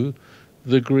 into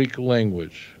the Greek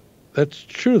language. That's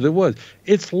true, there was.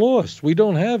 It's lost. We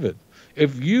don't have it.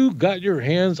 If you got your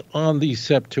hands on the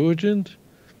Septuagint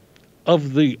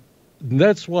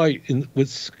that's why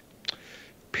with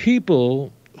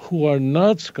people who are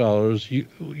not scholars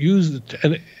use it,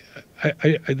 and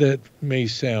that may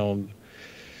sound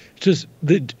just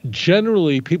that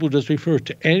generally people just refer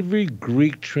to every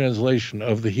Greek translation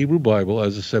of the Hebrew Bible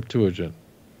as a Septuagint.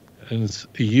 And it's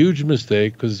a huge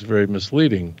mistake because it's very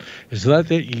misleading. It's not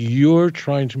that you're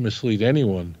trying to mislead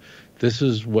anyone. This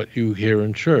is what you hear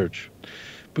in church.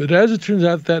 But as it turns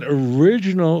out, that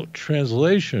original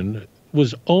translation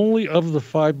was only of the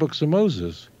 5 books of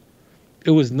Moses.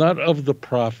 It was not of the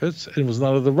prophets, and it was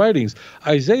not of the writings.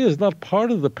 Isaiah is not part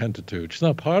of the Pentateuch. It's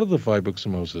not part of the 5 books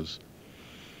of Moses.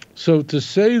 So to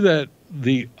say that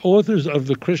the authors of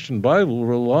the Christian Bible were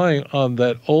relying on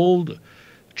that old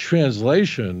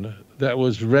translation that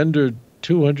was rendered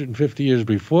 250 years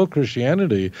before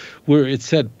Christianity, where it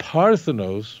said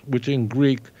Parthenos, which in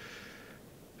Greek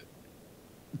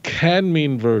can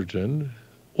mean virgin,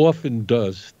 often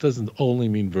doesn't only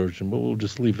mean virgin, but we'll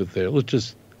just leave it there. Let's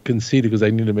just concede it because I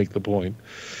need to make the point.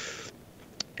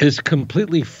 It's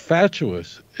completely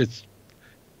fatuous.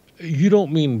 You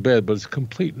don't mean bad, but it's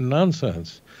complete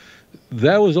nonsense.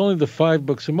 That was only the 5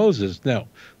 books of Moses. Now,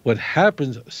 what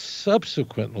happens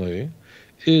subsequently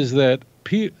is that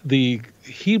the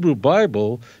Hebrew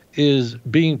Bible is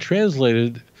being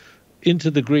translated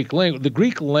into the Greek language. The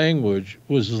Greek language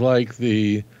was like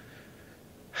the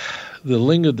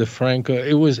lingua franca.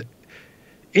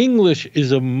 English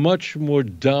is a much more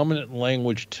dominant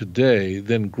language today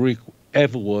than Greek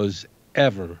ever was,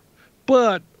 ever.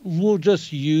 But we'll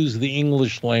just use the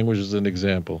English language as an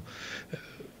example.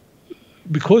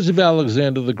 Because of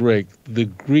Alexander the Great, the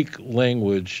Greek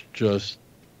language just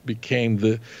became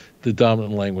the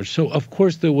dominant language. So, of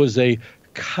course, there was a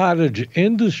cottage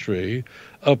industry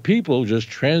of people just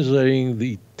translating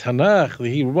the TaNaCh, the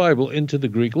Hebrew Bible, into the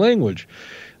Greek language.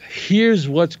 Here's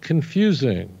what's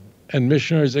confusing, and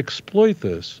missionaries exploit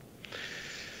this,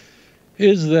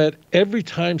 is that every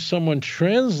time someone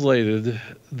translated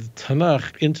the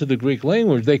TaNaCh into the Greek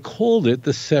language, they called it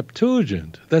the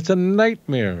Septuagint. That's a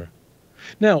nightmare.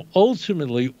 Now,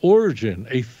 ultimately, Origen,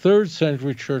 a 3rd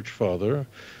century church father,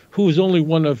 who was only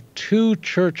one of 2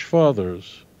 church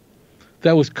fathers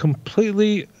that was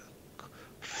completely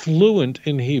fluent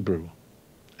in Hebrew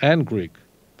and Greek.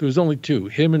 There was only 2,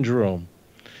 him and Jerome.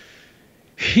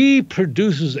 He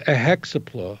produces a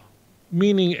hexapla,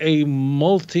 meaning a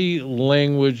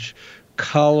multi-language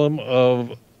column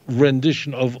of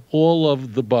rendition of all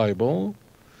of the Bible.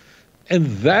 And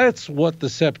that's what the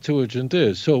Septuagint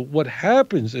is. So what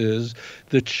happens is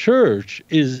the church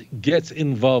gets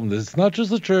involved in this. It's not just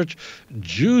the church.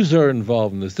 Jews are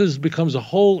involved in this. This becomes a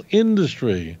whole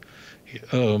industry.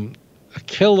 There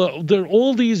are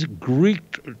all these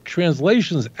Greek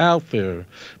translations out there.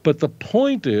 But the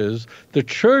point is the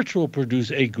church will produce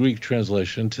a Greek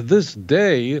translation. To this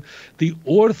day, the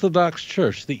Orthodox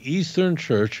Church, the Eastern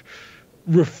Church,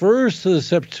 refers to the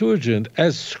Septuagint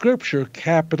as Scripture,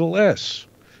 capital S.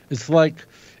 It's like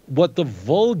what the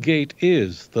Vulgate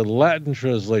is, the Latin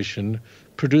translation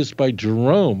produced by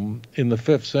Jerome in the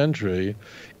 5th century,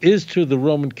 is to the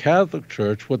Roman Catholic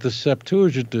Church what the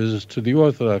Septuagint is to the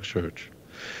Orthodox Church.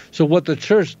 So what the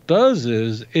church does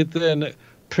is it then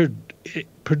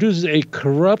produces a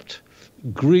corrupt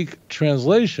Greek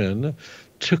translation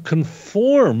to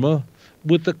conform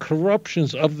with the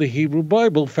corruptions of the Hebrew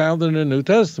Bible found in the New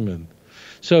Testament.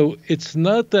 So it's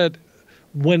not that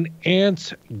when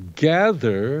ants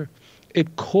gather,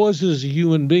 it causes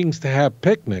human beings to have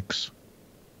picnics.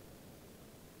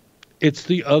 It's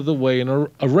the other way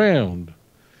around.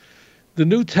 The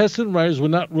New Testament writers were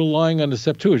not relying on the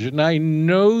Septuagint. And I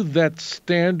know that's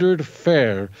standard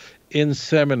fare in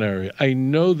seminary. I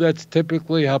know that's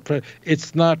typically how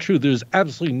it's not true. There's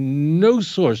absolutely no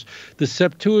source. The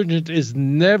Septuagint is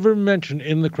never mentioned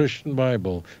in the Christian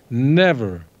Bible.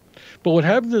 Never. But what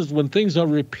happens is when things are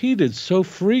repeated so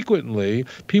frequently,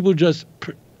 people just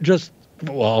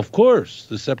well, of course,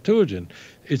 the Septuagint.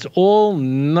 It's all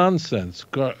nonsense.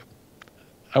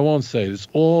 I won't say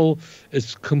it.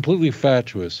 It's completely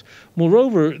fatuous.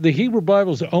 Moreover, the Hebrew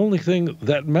Bible is the only thing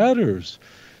that matters.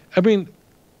 I mean,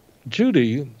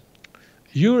 Judy,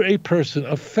 you're a person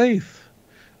of faith.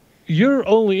 You're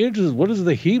only interested, what does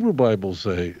the Hebrew Bible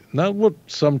say? Not what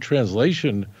some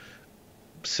translation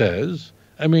says.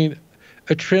 I mean,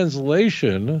 a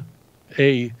translation,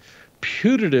 a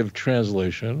putative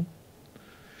translation,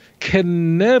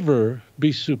 can never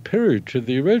be superior to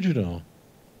the original,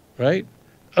 right?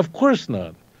 Of course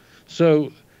not.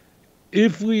 So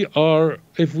if we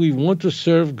want to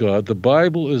serve God, the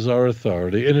Bible is our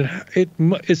authority, and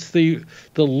it's the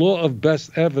law of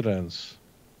best evidence.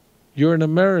 You're an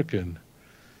American.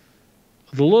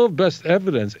 The law of best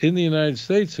evidence in the United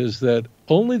States is that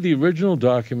only the original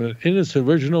document in its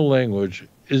original language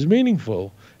is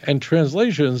meaningful, and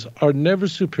translations are never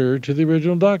superior to the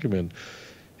original document.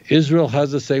 Israel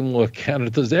has the same law. Canada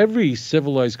does. Every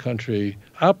civilized country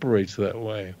operates that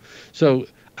way. So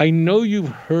I know you've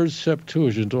heard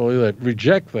Septuagint all your life.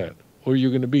 Reject that, or you're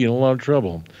going to be in a lot of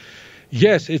trouble.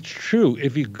 Yes, it's true.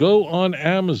 If you go on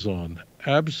Amazon,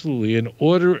 absolutely, and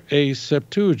order a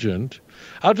Septuagint,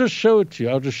 I'll just show it to you.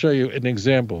 I'll just show you an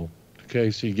example,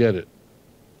 okay, so you get it.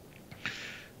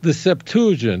 The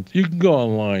Septuagint, you can go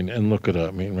online and look it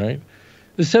up, right?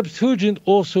 The Septuagint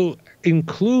also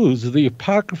includes the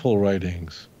apocryphal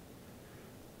writings.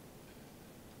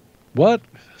 What?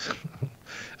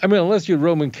 I mean, unless you're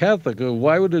Roman Catholic,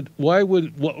 why would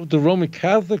the Roman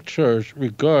Catholic Church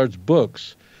regards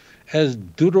books as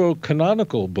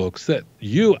deuterocanonical books that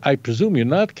I presume you're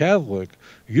not Catholic,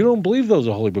 you don't believe those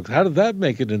are holy books. How did that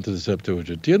make it into the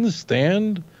Septuagint? Do you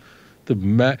understand?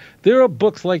 There are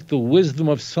books like the Wisdom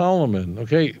of Solomon,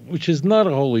 okay, which is not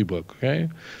a holy book, okay?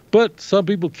 But some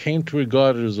people came to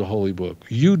regard it as a holy book.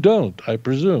 You don't, I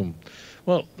presume.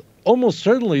 Well, almost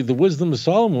certainly the Wisdom of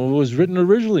Solomon was written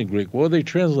originally in Greek. What are they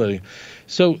translating?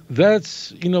 So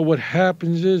that's, what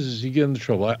happens is you get into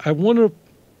trouble. I want to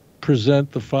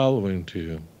present the following to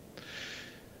you.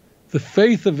 The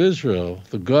faith of Israel,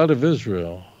 the God of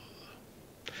Israel,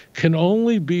 can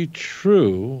only be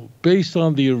true based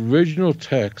on the original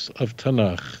text of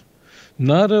TaNaCh,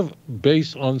 not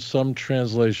based on some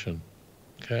translation.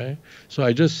 Okay? So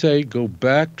I just say go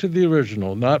back to the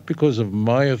original, not because of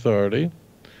my authority,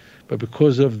 but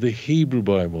because of the Hebrew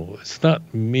Bible. It's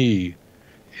not me.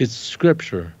 It's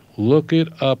scripture. Look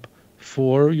it up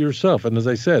for yourself. And as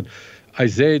I said,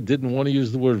 Isaiah didn't want to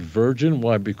use the word virgin.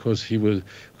 Why? Because he was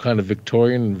kind of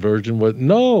Victorian and virgin was.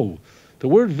 No! The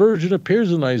word virgin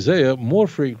appears in Isaiah more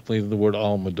frequently than the word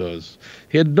Alma does.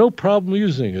 He had no problem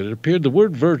using it. It appeared, the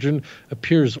word virgin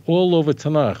appears all over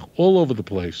TaNaCh, all over the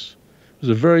place. It was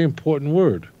a very important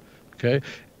word. Okay?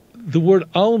 The word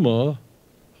Alma,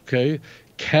 okay,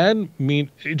 can mean,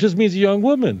 it just means a young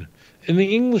woman. In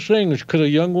the English language, could a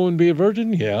young woman be a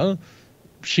virgin? Yeah.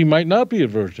 She might not be a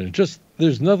virgin. Just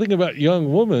there's nothing about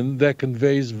young woman that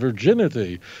conveys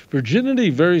virginity. Virginity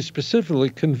very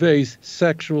specifically conveys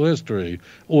sexual history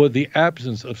or the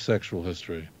absence of sexual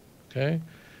history. Okay?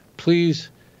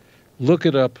 Please look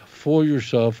it up for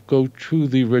yourself. Go to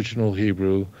the original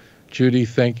Hebrew. Judy,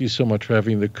 thank you so much for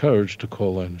having the courage to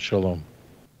call in. Shalom.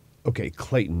 Okay,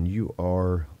 Clayton, you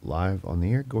are live on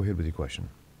the air. Go ahead with your question.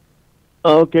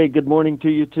 Okay, good morning to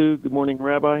you too. Good morning,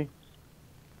 Rabbi.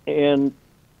 And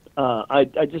I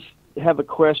just have a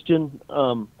question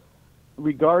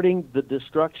regarding the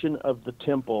destruction of the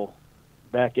temple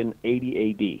back in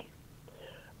 80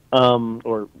 AD,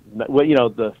 or well,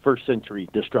 the first century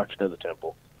destruction of the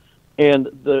temple. And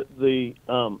the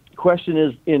question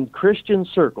is, in Christian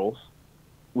circles,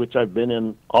 which I've been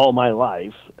in all my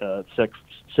life,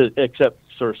 except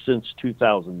for since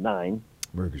 2009,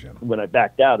 when I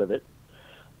backed out of it.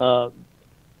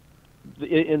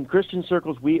 In Christian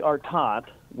circles, we were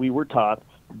taught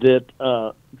that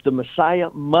the Messiah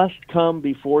must come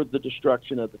before the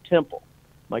destruction of the temple.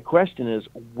 My question is,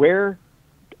 where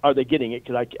are they getting it?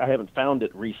 Because I haven't found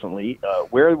it recently.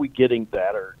 Where are we getting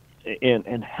that,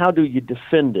 and how do you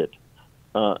defend it?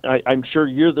 I'm sure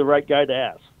you're the right guy to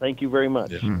ask. Thank you very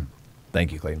much. Yeah.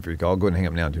 Thank you, Clayton, for your call. Go ahead and hang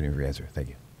up now and tune in for your answer. Thank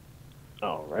you.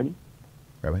 All righty.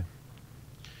 Rabbi?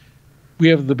 We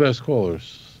have the best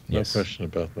callers. No Yes. question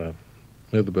about that.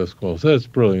 We have the best callers. That's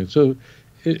brilliant. So,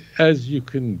 as you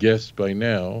can guess by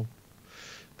now,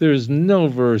 there is no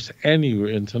verse anywhere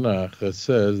in TaNaCh that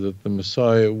says that the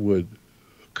Messiah would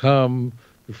come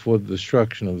before the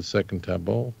destruction of the Second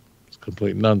Temple. It's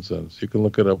complete nonsense. You can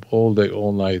look it up all day,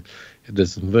 all night. It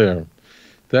isn't there.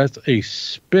 That's a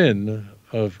spin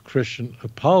of Christian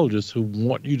apologists who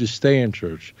want you to stay in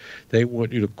church. They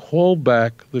want you to call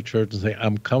back the church and say,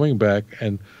 I'm coming back,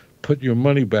 and put your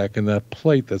money back in that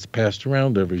plate that's passed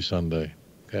around every Sunday.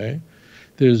 Okay?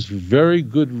 There's very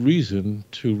good reason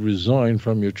to resign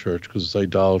from your church because it's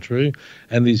idolatry,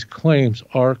 and these claims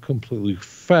are completely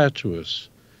fatuous.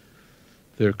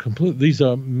 These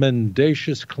are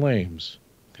mendacious claims.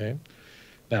 Okay?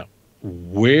 Now,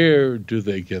 where do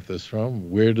they get this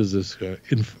from? Where does this go?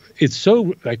 It's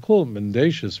so, I call it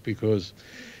mendacious because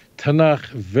TaNaCh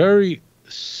very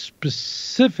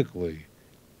specifically,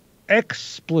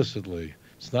 explicitly,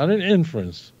 it's not an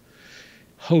inference.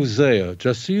 Hosea,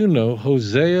 just so you know,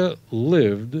 Hosea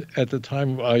lived at the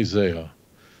time of Isaiah,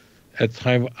 at the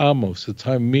time of Amos, at the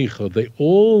time of Micha. They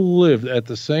all lived at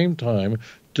the same time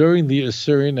during the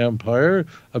Assyrian Empire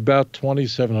about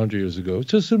 2,700 years ago.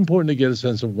 It's just important to get a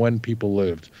sense of when people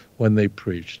lived, when they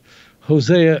preached.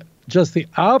 Hosea, just the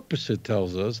opposite,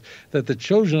 tells us that the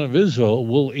children of Israel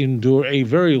will endure a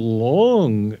very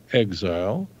long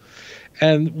exile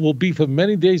and will be for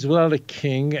many days without a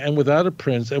king and without a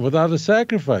prince and without a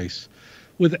sacrifice,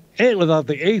 without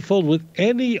the ephod, with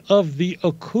any of the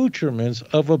accoutrements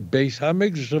of a Beis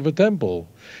HaMikdash, of a temple.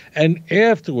 And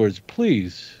afterwards,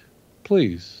 please,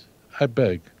 I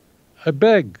beg,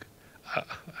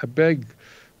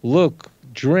 look,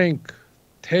 drink,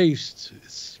 taste.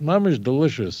 It's mamish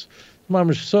delicious.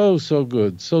 Mamish so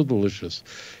good, so delicious.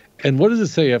 And what does it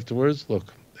say afterwards?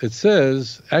 Look, it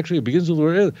says, actually it begins with the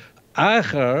word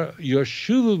Achar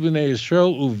Yoshuvu b'nei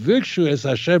Yisrael uvikshu es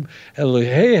Hashem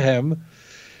Elohehem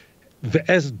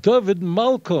as David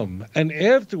Malcolm, and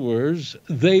afterwards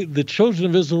the children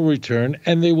of Israel return,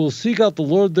 and they will seek out the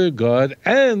Lord their God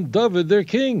and David their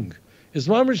king. His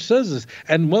mamish says this.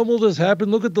 And when will this happen?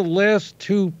 Look at the last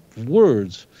two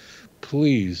words.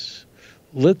 Please,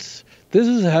 this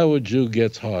is how a Jew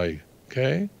gets high,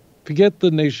 okay? Forget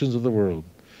the nations of the world.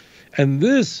 And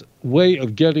this way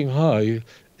of getting high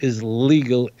is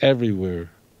legal everywhere.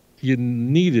 You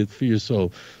need it for your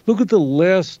soul. Look at the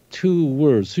last two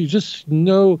words. So you just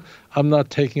know I'm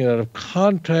not taking it out of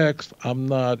context. I'm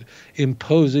not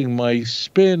imposing my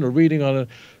spin or reading on it.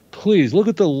 Please, look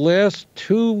at the last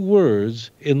two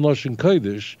words in Lashon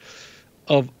Kodesh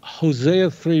of Hosea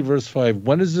 3, verse 5.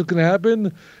 When is this going to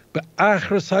happen?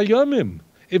 B'achras hayamim.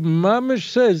 It mamish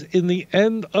says in the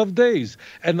end of days.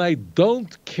 And I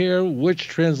don't care which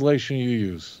translation you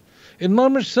use. It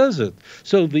mamish says it.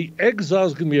 So the exile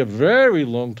is going to be a very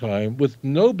long time with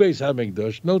no Beis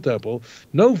Hamikdash, no temple,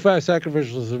 no fast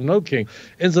sacrificial system, no king.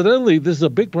 Incidentally, this is a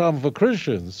big problem for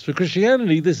Christians. For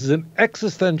Christianity, this is an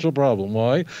existential problem.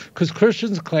 Why? Because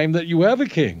Christians claim that you have a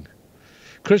king.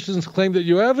 Christians claim that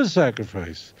you have a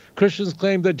sacrifice. Christians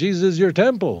claim that Jesus is your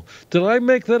temple. Did I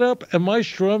make that up? Am I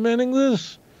strawmanning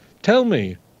this? Tell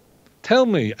me. Tell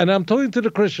me. And I'm talking to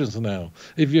the Christians now.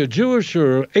 If you're Jewish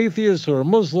or atheist or a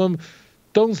Muslim,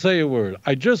 don't say a word.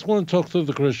 I just want to talk to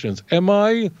the Christians. Am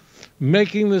I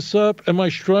making this up? Am I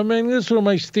strawmanning this or am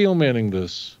I steelmanning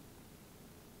this?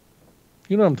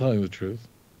 You know I'm telling the truth.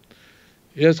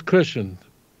 Yes, Christian.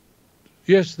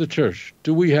 Yes, the church.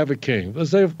 Do we have a king?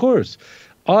 Let's say, of course.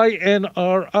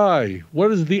 INRI. What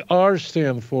does the R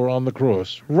stand for on the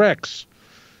cross? Rex.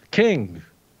 King.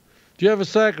 Do you have a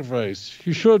sacrifice?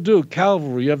 You sure do.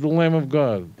 Calvary. You have the Lamb of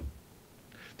God.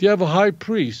 Do you have a high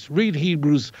priest? Read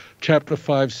Hebrews chapter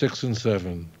 5, 6, and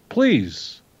 7.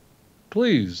 Please.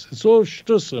 Please. It's all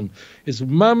shtusim. It's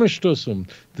mamish shtusim.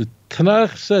 The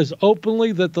TaNaCh says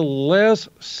openly that the last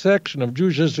section of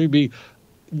Jewish history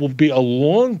will be a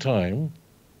long time,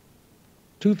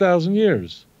 2,000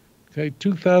 years. Okay,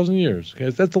 2,000 years.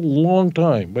 Okay, that's a long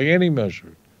time by any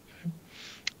measure. Okay?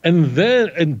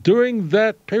 And during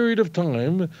that period of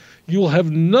time, you'll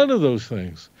have none of those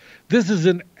things. This is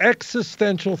an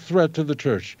existential threat to the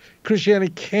church.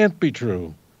 Christianity can't be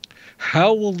true.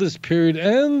 How will this period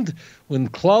end? When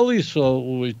Klal Yisrael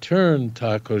will return to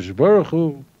HaKadosh Baruch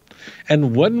Hu.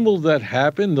 And when will that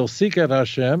happen? They'll seek out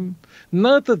Hashem.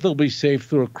 Not that they'll be saved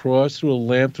through a cross, through a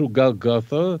lamb, through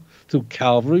Golgotha, through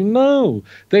Calvary. No.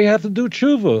 They have to do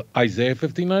tshuva. Isaiah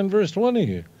 59, verse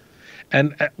 20.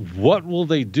 And what will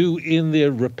they do in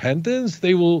their repentance?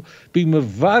 They will be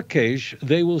mevakesh.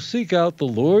 They will seek out the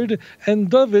Lord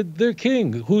and David, their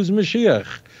king, who's Mashiach.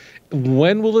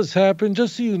 When will this happen?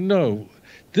 Just so you know,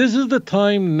 this is the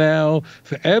time now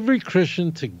for every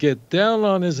Christian to get down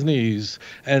on his knees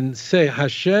and say,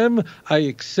 Hashem, I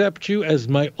accept you as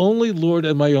my only Lord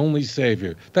and my only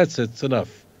Savior. That's it. It's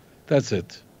enough. That's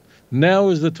it. Now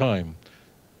is the time.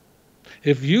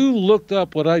 If you looked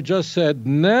up what I just said,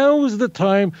 now is the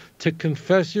time to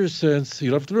confess your sins.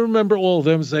 You don't have to remember all of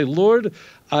them. Say, Lord,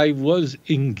 I was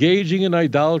engaging in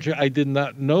idolatry. I did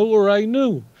not know or I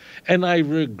knew. And I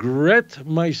regret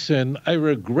my sin. I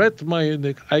regret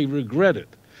I regret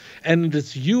it. And it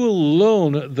is you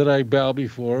alone that I bow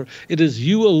before. It is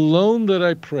you alone that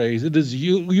I praise. It is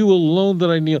you alone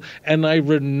that I kneel. And I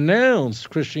renounce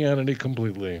Christianity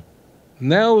completely.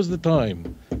 Now is the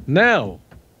time. Now.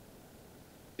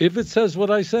 If it says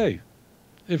what I say.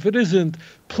 If it isn't,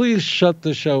 please shut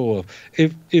the show off.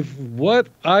 If what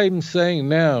I'm saying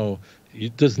now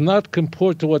it does not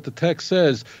comport to what the text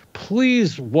says,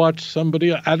 please watch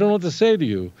somebody. I don't know what to say to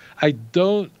you. I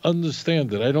don't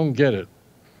understand it. I don't get it.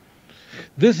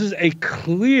 This is a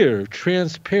clear,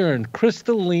 transparent,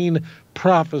 crystalline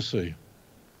prophecy.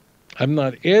 I'm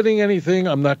not adding anything.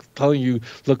 I'm not telling you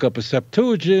look up a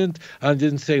Septuagint. I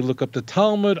didn't say look up the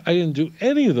Talmud. I didn't do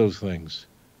any of those things.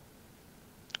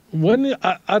 When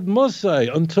I must say,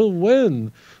 until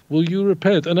when will you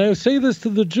repent? And I say this to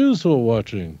the Jews who are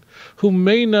watching, who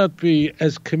may not be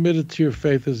as committed to your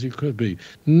faith as you could be.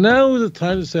 Now is the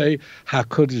time to say,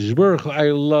 HaKadosh Baruch Hu,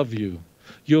 I love you.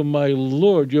 You're my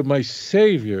Lord. You're my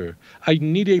Savior. I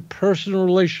need a personal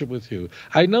relationship with you.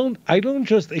 I don't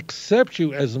just accept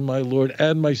you as my Lord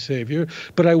and my Savior,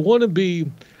 but I want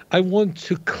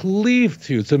to cleave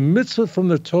to you. It's a mitzvah from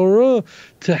the Torah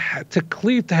to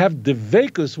cleave, to have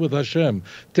devekus with Hashem,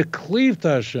 to cleave to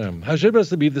Hashem. Hashem has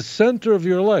to be the center of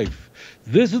your life.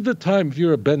 This is the time, if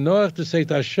you're a Ben Noach, to say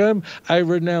to Hashem, I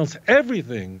renounce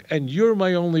everything, and you're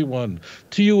my only one.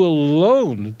 To you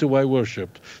alone do I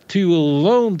worship. To you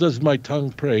alone does my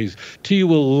tongue praise. To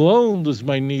you alone does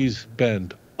my knees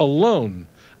bend. Alone.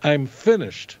 I'm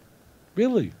finished.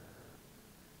 Really.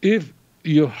 If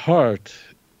your heart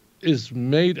is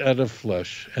made out of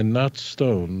flesh and not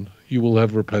stone, you will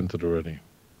have repented already.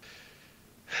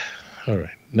 All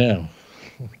right, now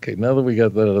that we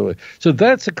got that out of the way. So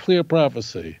that's a clear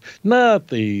prophecy, not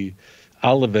the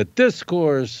Alef Bet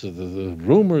discourse, the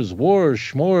rumors, wars,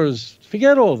 schmores.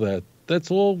 Forget all that.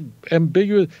 That's all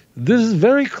ambiguous. This is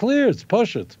very clear. It's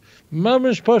Pashut.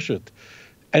 Mamish Pashut.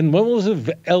 And when was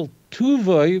it? El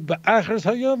Tuvai ba'achars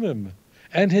hayamim.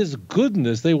 And his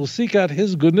goodness, they will seek out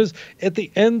his goodness at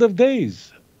the end of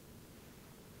days.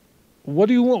 What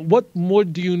do you want? What more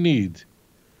do you need?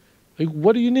 Like,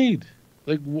 what do you need?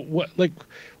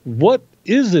 What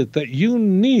is it that you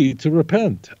need to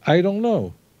repent? I don't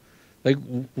know. Like,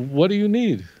 what do you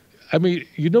need? I mean,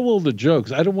 you know all the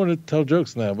jokes. I don't want to tell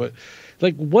jokes now, but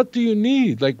Like, what do you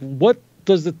need? Like, what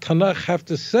does the TaNaCh have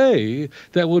to say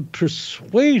that would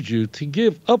persuade you to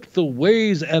give up the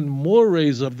ways and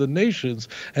mores of the nations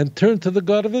and turn to the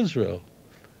God of Israel?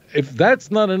 If that's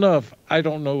not enough, I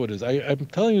don't know what is. I'm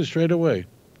telling you straight away.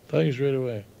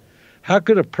 How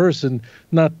could a person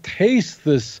not taste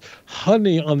this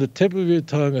honey on the tip of your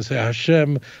tongue and say,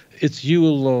 Hashem, it's you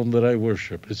alone that I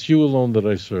worship. It's you alone that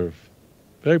I serve.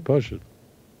 Very pashut.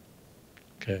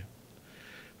 Okay.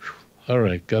 All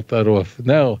right, got that off.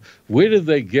 Now, where did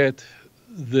they get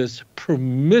this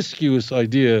promiscuous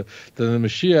idea that the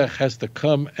Mashiach has to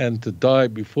come and to die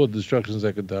before the destruction of the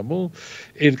Second Temple?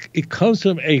 It comes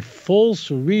from a false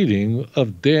reading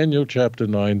of Daniel chapter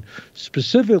 9,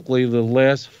 specifically the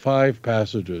last 5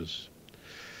 passages.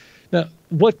 Now,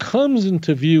 what comes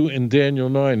into view in Daniel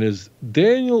 9 is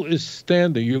Daniel is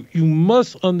standing. You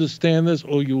must understand this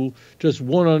or you just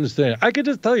won't understand. I can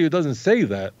just tell you it doesn't say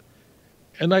that,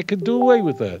 and I could do away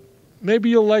with that. Maybe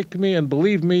you'll like me and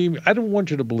believe me. I don't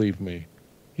want you to believe me.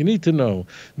 You need to know.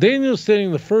 Daniel's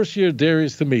standing the first year of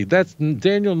Darius the Mede. That's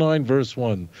Daniel 9, verse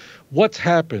 1. What's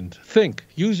happened? Think.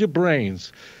 Use your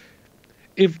brains.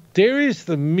 If Darius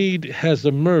the Mede has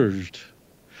emerged,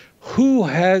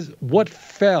 what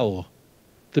fell?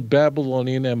 The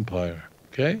Babylonian Empire.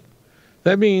 Okay?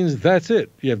 That means that's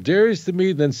it. You have Darius the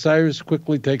Mede, then Cyrus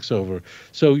quickly takes over.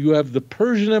 So you have the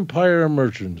Persian Empire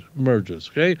emerges.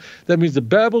 Okay, that means the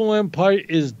Babylonian Empire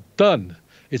is done.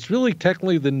 It's really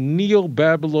technically the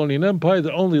Neo-Babylonian Empire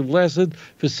that only lasted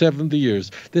for 70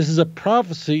 years. This is a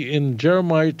prophecy in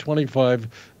Jeremiah 25,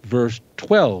 verse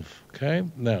 12. Okay,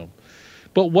 now.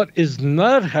 But what is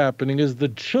not happening is the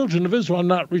children of Israel are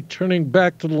not returning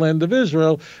back to the land of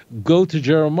Israel. Go to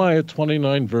Jeremiah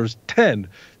 29, verse 10.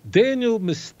 Daniel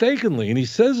mistakenly, and he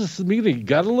says this immediately, you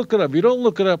got to look it up. If you don't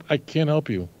look it up, I can't help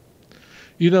you.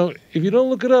 You know, if you don't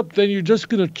look it up, then you're just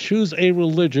going to choose a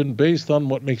religion based on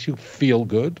what makes you feel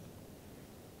good,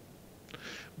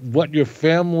 what your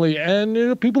family,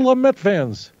 and people are Met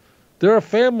fans. There are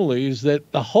families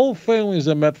that the whole family is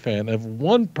a Met fan. If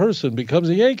one person becomes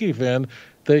a Yankee fan,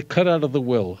 they cut out of the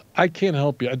will. I can't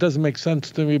help you. It doesn't make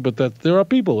sense to me, but there are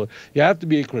people. You have to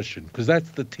be a Christian because that's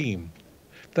the team.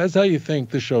 If that's how you think,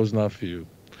 the show's not for you.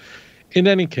 In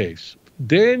any case,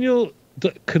 Daniel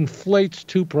conflates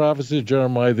 2 prophecies of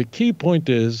Jeremiah. The key point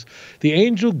is the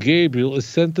angel Gabriel is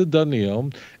sent to Daniel,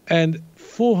 and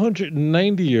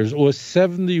 490 years or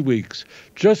 70 weeks.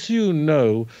 Just so you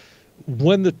know,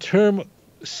 when the term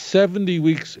 70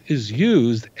 weeks is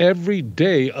used, every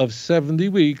day of 70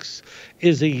 weeks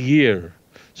is a year.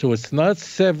 So it's not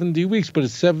 70 weeks, but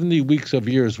it's 70 weeks of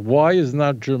years. Why is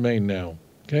not germane now?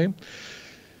 Okay?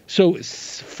 So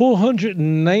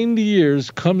 490 years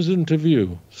comes into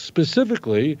view,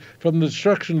 specifically from the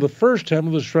destruction of the first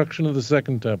temple, the destruction of the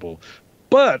second temple.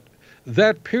 But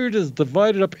that period is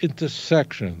divided up into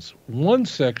sections. One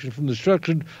section from the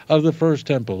destruction of the first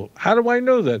temple. How do I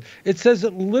know that? It says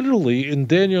it literally in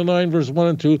Daniel 9, verse 1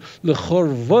 and 2,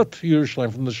 L'chorvot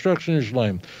Yerushalayim, from the destruction of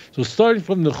Yerushalayim. So starting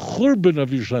from the Churban of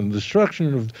Yerushalayim, the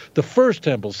destruction of the first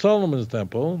temple, Solomon's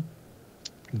temple,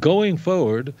 going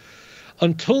forward,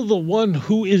 until the one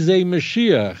who is a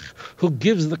Mashiach, who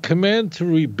gives the command to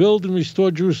rebuild and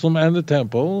restore Jerusalem and the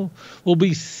temple, will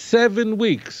be 7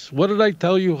 weeks. What did I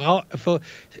tell you?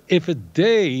 If a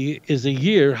day is a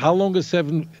year, how long is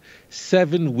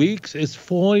 7 weeks? It's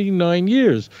 49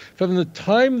 years. From the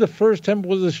time the first temple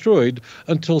was destroyed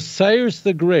until Cyrus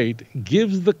the Great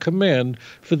gives the command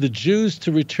for the Jews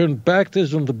to return back to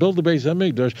Israel to build the Beis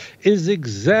HaMikdash is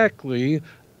exactly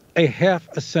a half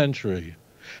a century.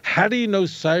 How do you know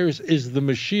Cyrus is the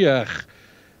Mashiach,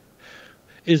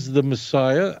 is the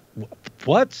Messiah?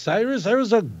 What? Cyrus? Cyrus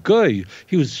is a guy.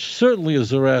 He was certainly a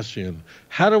Zoroastrian.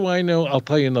 How do I know? I'll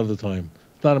tell you another time.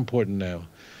 It's not important now.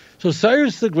 So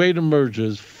Cyrus the Great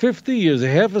emerges 50 years, a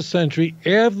half a century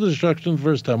after the destruction of the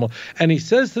first temple, and he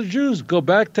says to the Jews, go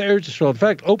back to Eretz Yisrael. In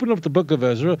fact, open up the book of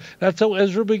Ezra. That's how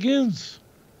Ezra begins.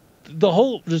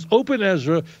 Just open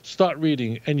Ezra, start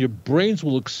reading, and your brains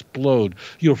will explode.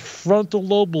 Your frontal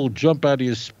lobe will jump out of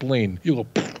your spleen. You'll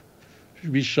go,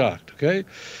 you'll be shocked, okay?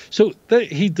 So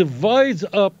he divides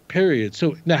up periods.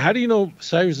 So now how do you know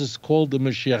Cyrus is called the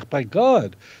Mashiach by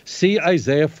God? See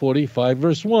Isaiah 45,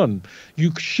 verse 1.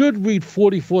 You should read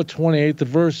 44:28, the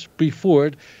verse before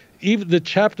it. Even the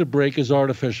chapter break is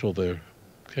artificial there,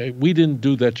 okay? We didn't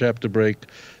do that chapter break.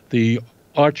 The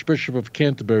Archbishop of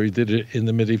Canterbury did it in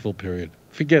the medieval period.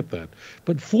 Forget that.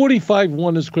 But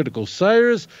 45:1 is critical.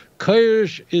 Cyrus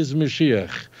Kairosh is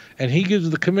Mashiach, and he gives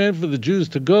the command for the Jews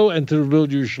to go and to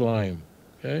rebuild Yerushalayim.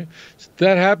 Okay, so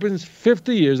that happens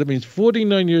 50 years. That means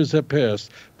 49 years have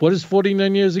passed. What is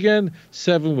 49 years again?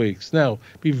 7 weeks. Now,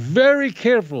 be very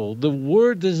careful. The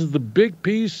word, this is the big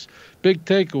piece, big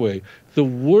takeaway. The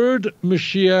word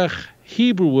Mashiach,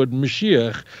 Hebrew word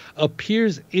Mashiach,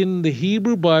 appears in the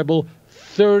Hebrew Bible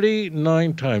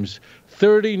 39 times.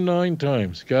 39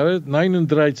 times. Got it? 39,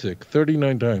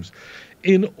 39 times.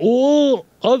 In all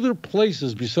other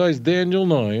places besides Daniel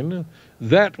 9,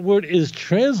 that word is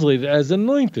translated as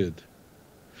anointed.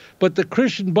 But the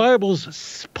Christian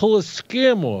Bibles pull a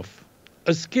scam off.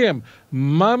 A scam.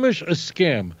 Mamish a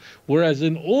scam. Whereas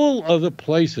in all other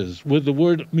places where the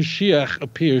word Mashiach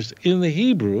appears in the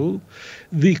Hebrew,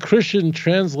 the Christian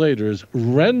translators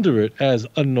render it as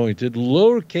anointed,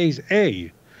 lowercase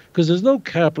a. Because there's no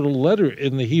capital letter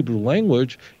in the Hebrew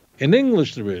language. In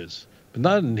English there is, but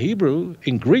not in Hebrew.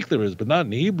 In Greek there is, but not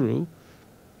in Hebrew.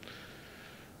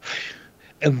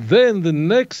 And then the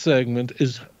next segment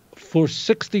is for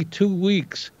 62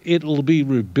 weeks, it'll be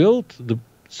rebuilt.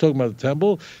 It's talking about the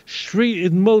temple. Shri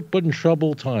in moat, but in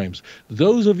troubled times.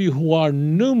 Those of you who are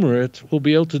numerate will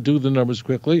be able to do the numbers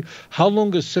quickly. How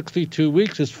long is 62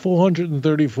 weeks? It's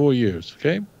 434 years,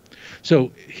 okay?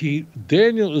 So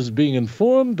Daniel is being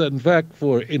informed that, in fact,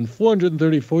 in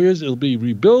 434 years, it'll be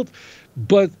rebuilt,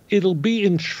 but it'll be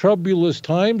in troublous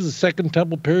times. The Second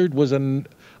Temple period was a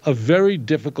very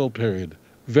difficult period.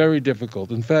 Very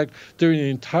difficult. In fact, during the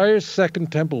entire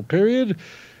Second Temple period,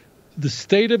 the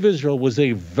state of Israel was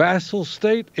a vassal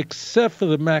state, except for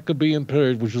the Maccabean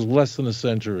period, which was less than a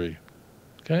century.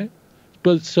 Okay?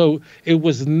 But so it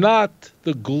was not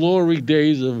the glory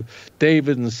days of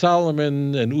David and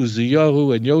Solomon and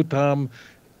Uzziyahu and Yotam.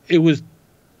 It was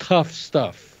tough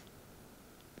stuff.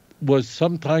 Was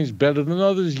sometimes better than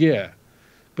others, yeah.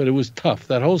 But it was tough,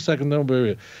 that whole Second Temple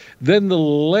period. Then the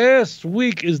last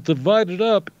week is divided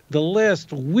up. The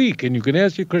last week, and you can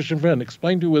ask your Christian friend,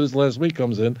 explain to you where this last week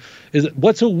comes in,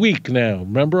 what's a week now?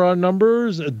 Remember our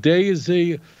numbers? A day is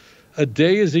a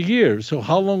year. So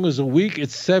how long is a week?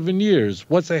 It's 7 years.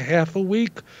 What's a half a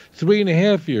week?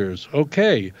 3.5 years.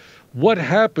 Okay. What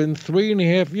happened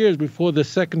 3.5 years before the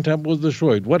Second Temple was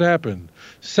destroyed? What happened?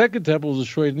 Second Temple was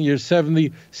destroyed in the year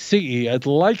 70 CE. I'd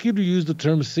like you to use the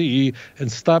term CE and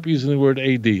stop using the word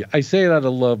AD. I say it out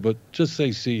of love, but just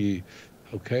say CE.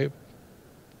 Okay?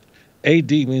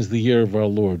 AD means the year of our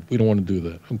Lord. We don't want to do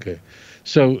that. Okay.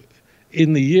 So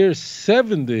in the year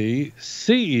 70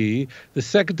 CE, the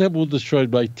Second Temple was destroyed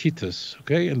by Titus,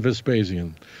 okay, and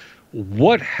Vespasian.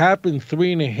 What happened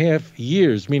 3.5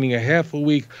 years, meaning a half a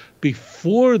week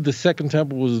before the Second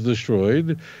Temple was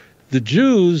destroyed? The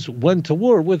Jews went to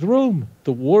war with Rome.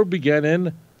 The war began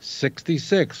in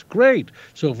 66. Great.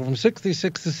 So from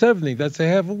 66 to 70, that's a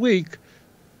half a week.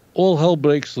 All hell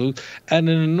breaks loose, and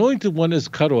an anointed one is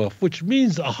cut off, which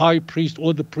means a high priest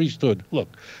or the priesthood. Look,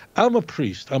 I'm a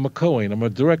priest. I'm a Kohen. I'm a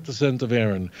direct descendant of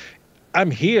Aaron.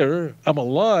 I'm here. I'm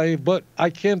alive, but I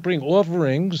can't bring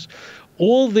offerings.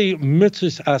 All the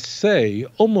mitzvahs I say,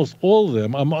 almost all of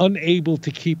them, I'm unable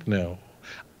to keep now.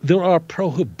 There are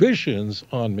prohibitions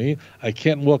on me. I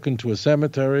can't walk into a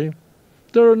cemetery.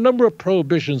 There are a number of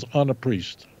prohibitions on a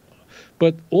priest.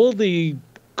 But all the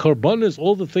korbanos,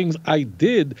 all the things I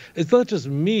did, it's not just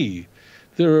me.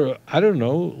 There are, I don't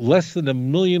know, less than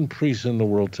 1 million priests in the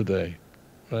world today,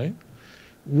 right?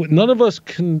 None of us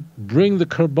can bring the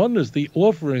korbanos, the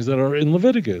offerings that are in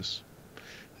Leviticus.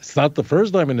 It's not the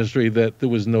first time in history that there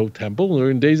was no temple.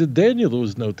 Or in days of Daniel, there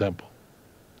was no temple.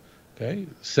 Okay,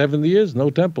 70 years,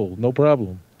 no temple, no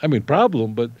problem. I mean,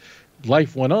 problem, but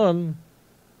life went on.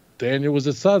 Daniel was a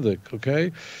tzaddik,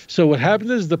 okay? So what happened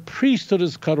is the priesthood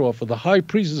is cut off, or the high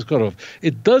priest is cut off.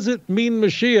 It doesn't mean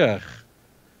Mashiach.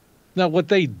 Now, what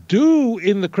they do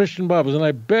in the Christian Bibles, and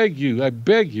I beg you,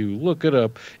 look it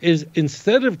up, is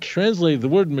instead of translating the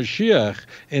word Mashiach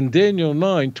in Daniel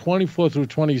 9, 24 through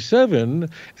 27,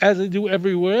 as they do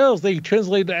everywhere else, they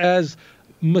translate it as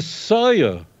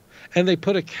Messiah, and they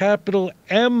put a capital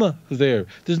M there.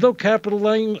 There's no capital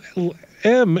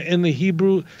M in the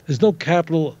Hebrew. There's no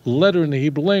capital letter in the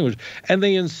Hebrew language. And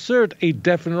they insert a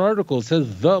definite article. It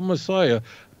says the Messiah.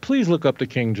 Please look up the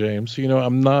King James. You know,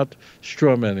 I'm not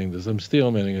strawmanning this. I'm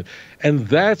steelmanning it. And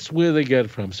that's where they get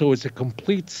it from. So it's a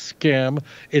complete scam.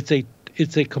 It's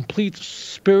a complete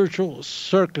spiritual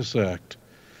circus act.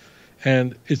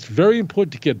 And it's very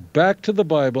important to get back to the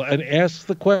Bible and ask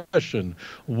the question,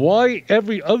 why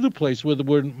every other place where the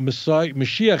word Messiah,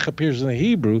 Mashiach appears in the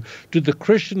Hebrew, do the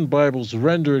Christian Bibles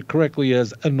render it correctly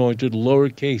as anointed,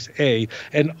 lowercase a,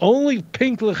 and only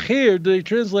pink here do they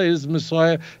translate as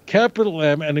Messiah, capital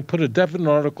M, and they put a definite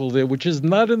article there, which is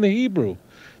not in the Hebrew.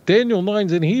 Daniel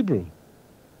 9's in Hebrew.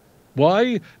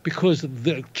 Why? Because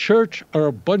the church are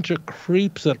a bunch of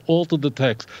creeps that alter the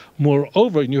text.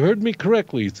 Moreover, and you heard me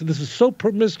correctly, this is so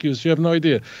promiscuous, you have no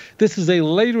idea. This is a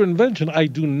later invention. I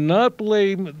do not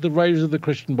blame the writers of the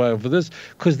Christian Bible for this,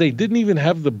 because they didn't even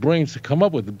have the brains to come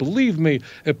up with it. Believe me,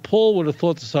 if Paul would have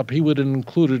thought this up, he would have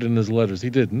included it in his letters. He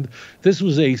didn't. This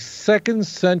was a 2nd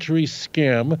century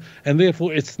scam, and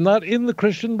therefore it's not in the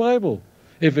Christian Bible.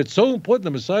 If it's so important, the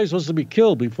Messiah is supposed to be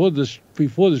killed before the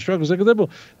struggle of the Second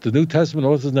Temple. The New Testament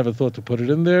authors never thought to put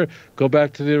it in there. Go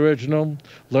back to the original,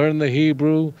 learn the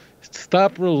Hebrew,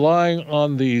 stop relying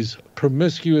on these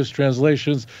promiscuous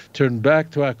translations, turn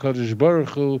back to HaKadosh Baruch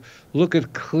Hu, look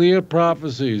at clear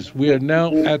prophecies. We are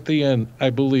now at the end, I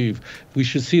believe. We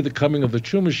should see the coming of the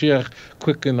true Mashiach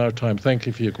quick in our time. Thank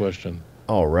you for your question.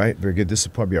 All right, very good. This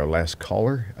will probably be our last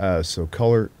caller. So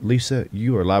caller Lisa,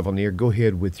 you are live on the air. Go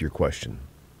ahead with your question.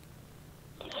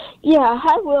 Yeah,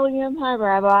 hi William, hi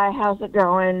Rabbi, how's it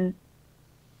going?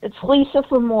 It's Lisa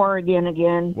from Oregon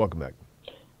again. Welcome back.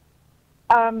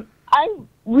 I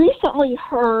recently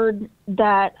heard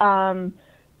that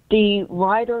the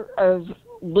writer of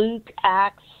Luke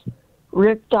Acts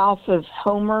ripped off of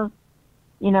Homer,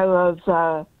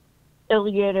 of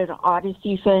Iliad and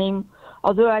Odyssey fame,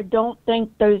 although I don't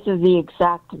think those are the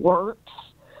exact works.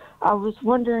 I was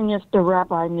wondering if the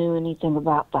rabbi knew anything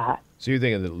about that. So you're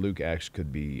thinking that Luke Acts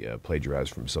could be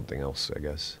plagiarized from something else, I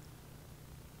guess?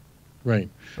 Right.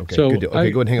 Okay, so good deal.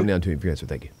 Okay, go ahead and hang them down to me for your answer.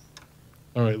 Thank you.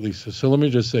 All right, Lisa. So let me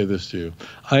just say this to you.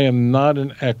 I am not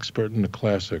an expert in the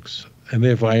classics, and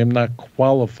therefore I am not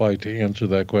qualified to answer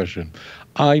that question.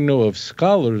 I know of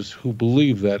scholars who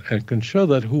believe that and can show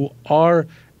that, who are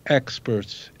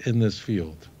experts in this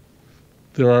field.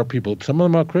 There are people, some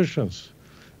of them are Christians.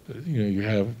 You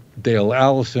have Dale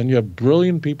Allison, you have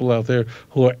brilliant people out there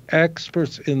who are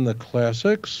experts in the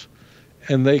classics,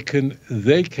 and they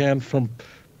can from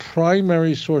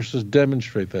primary sources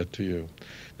demonstrate that to you.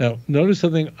 Now, notice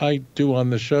something I do on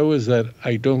the show is that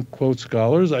I don't quote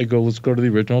scholars. I go, let's go to the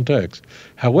original text.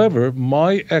 However,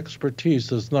 my expertise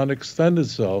does not extend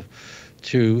itself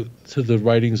to the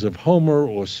writings of Homer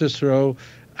or Cicero.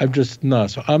 I'm just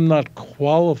not. So I'm not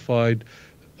qualified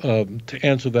to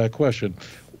answer that question.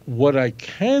 What I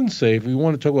can say, if we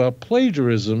want to talk about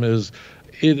plagiarism, is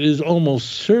it is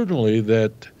almost certainly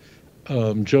that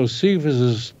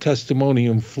Josephus'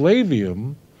 Testimonium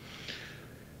Flavium,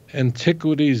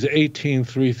 Antiquities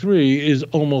 1833, is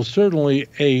almost certainly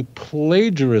a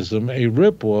plagiarism, a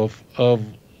ripoff of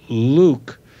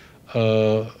Luke's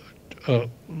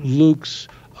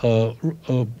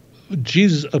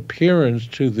Jesus' appearance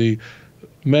to the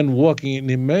men walking in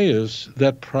Emmaus.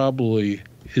 That probably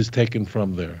is taken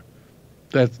from there.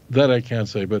 That I can't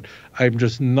say, but I'm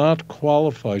just not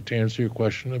qualified to answer your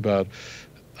question about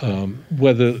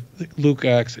whether Luke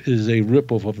Acts is a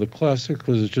ripoff of the classic,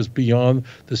 because it's just beyond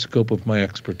the scope of my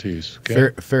expertise.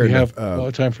 Okay? Fair enough. Have a lot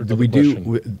of time for we question.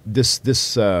 do this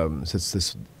since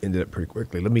this ended up pretty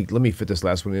quickly. Let me fit this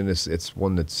last one in. It's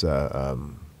one that's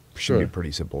should be a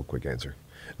pretty simple, quick answer.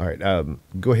 All right,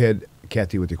 go ahead,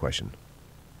 Kathy, with your question.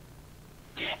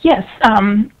 Yes.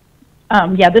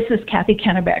 This is Kathy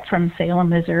Kennebeck from Salem,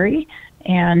 Missouri,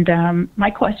 and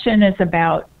my question is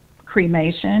about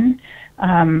cremation.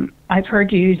 I've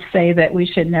heard you say that we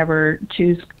should never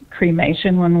choose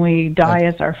cremation when we die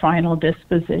as our final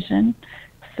disposition.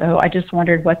 So I just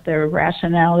wondered what the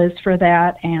rationale is for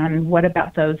that, and what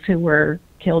about those who were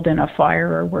killed in a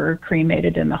fire or were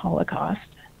cremated in the Holocaust?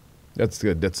 That's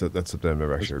good. That's something I've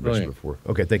never actually heard before.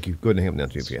 Okay, thank you. Go ahead and hang up now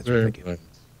to your answer. Thank you.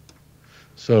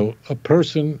 So a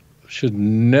person should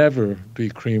never be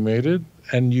cremated,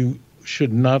 and you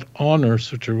should not honor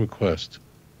such a request.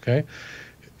 Okay?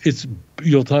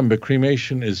 You'll tell me, but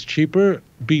cremation is cheaper.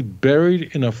 Be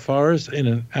buried in a forest in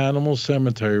an animal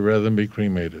cemetery rather than be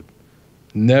cremated.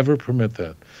 Never permit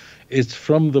that. It's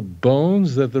from the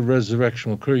bones that the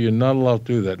resurrection will occur. You're not allowed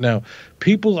to do that. Now,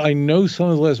 people, I know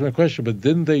someone will ask my question, but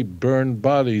didn't they burn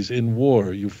bodies in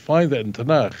war? You find that in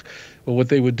TaNaCh. But what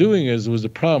they were doing is, there was a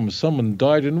problem. Someone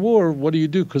died in war, what do you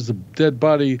do? Because the dead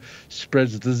body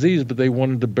spreads disease, but they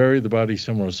wanted to bury the body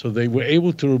somewhere. So they were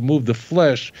able to remove the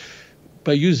flesh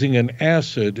by using an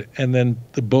acid, and then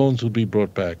the bones will be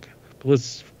brought back. But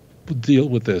let's deal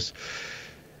with this.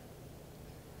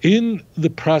 In the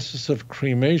process of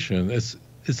cremation,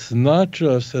 it's not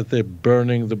just that they're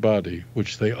burning the body,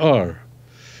 which they are.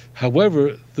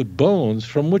 However, the bones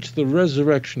from which the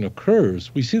resurrection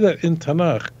occurs, we see that in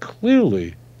TaNaCh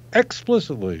clearly,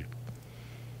 explicitly.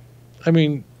 I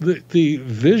mean, the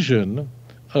vision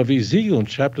of Ezekiel in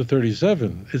chapter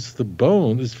 37, it's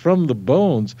from the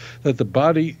bones that the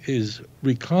body is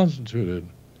reconstituted.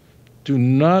 Do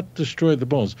not destroy the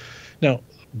bones. Now,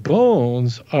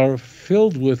 bones are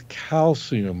filled with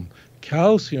calcium.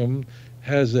 Calcium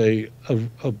has a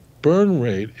burn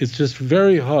rate. It's just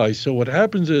very high. So what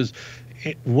happens is,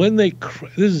 when they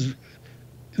this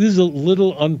is a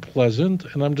little unpleasant,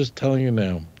 and I'm just telling you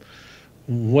now.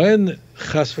 When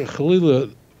chas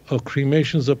v'chalila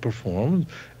cremations are performed,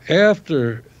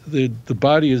 after the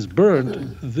body is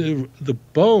burned, the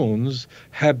bones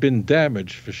have been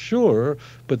damaged for sure,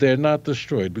 but they're not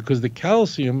destroyed because the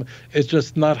calcium is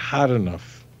just not hot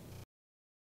enough.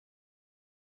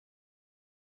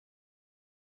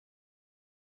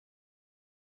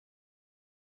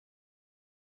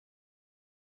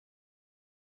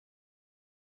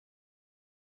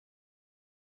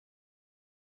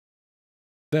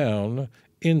 Down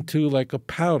into like a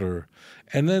powder,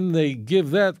 and then they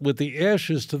give that with the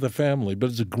ashes to the family, but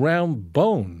it's a ground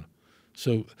bone.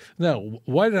 So now,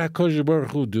 why did HaKadosh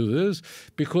Baruch Hu do this?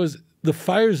 Because the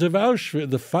fires of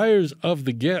Auschwitz,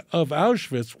 of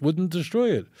Auschwitz wouldn't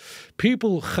destroy it.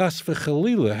 People, chas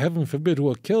v'chalila, heaven forbid,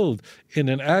 who are killed in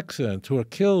an accident, who are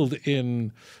killed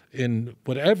in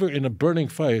whatever, in a burning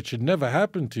fire, it should never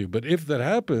happen to you. But if that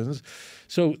happens,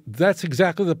 so that's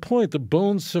exactly the point. The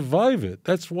bones survive it.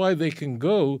 That's why they can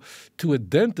go to a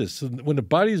dentist. When the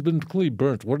body has been completely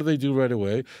burnt, what do they do right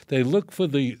away? They look for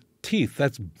the teeth,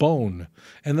 that's bone.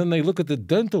 And then they look at the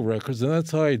dental records, and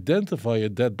that's how I identify a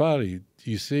dead body.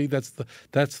 You see, that's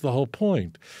the whole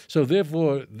point. So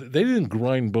therefore, they didn't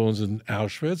grind bones in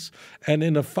Auschwitz, and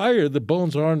in a fire, the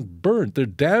bones aren't burnt. They're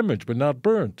damaged, but not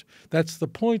burnt. That's the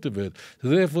point of it. So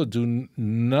therefore, do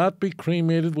not be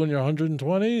cremated when you're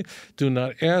 120. Do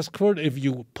not ask for it. If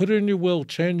you put it in your will,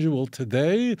 change your will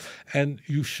today, and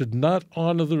you should not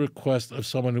honor the request of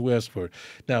someone who asked for it.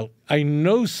 Now, I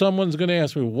know someone's going to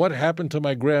ask me, what happened to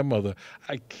my grandmother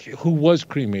who was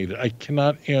cremated? I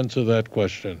cannot answer that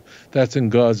question. That's in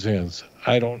God's hands.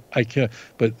 I can't.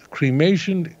 But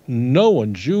cremation, no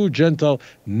one, Jew, Gentile,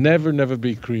 never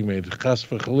be cremated. Chas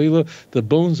v'chalila, the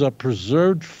bones are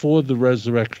preserved for the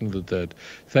resurrection of the dead.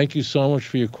 Thank you so much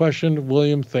for your question,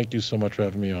 William. Thank you so much for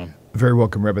having me on. Very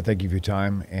welcome, Rabbi. Thank you for your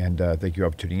time, and thank you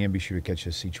all for tuning in. Be sure to catch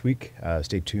us each week.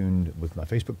 Stay tuned with my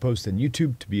Facebook post and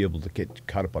YouTube to be able to get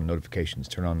caught up on notifications.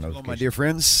 Turn on notifications. Hello, my dear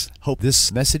friends. Hope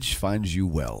this message finds you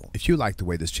well. If you like the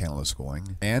way this channel is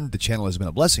going, and the channel has been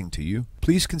a blessing to you,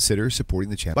 please consider supporting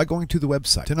the channel by going to the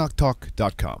website,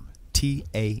 TaNachTalk.com,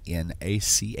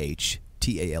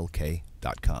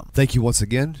 TaNachTalk.com. Thank you once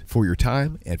again for your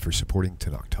time and for supporting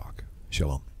TaNaCh Talk.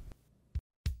 Shalom.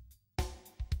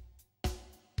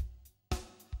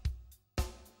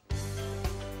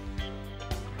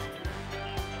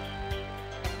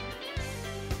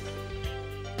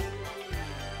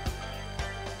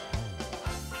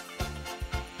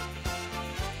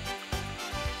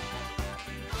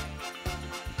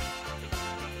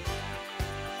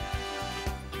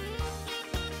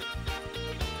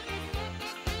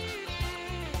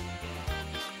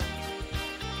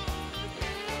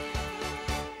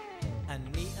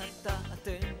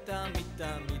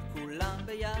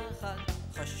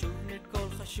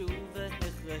 חשוב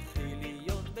והכרחי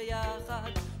להיות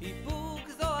ביחד. איפוק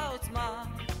זו העוצמה,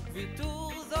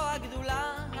 ויתור זו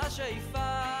הגדולה,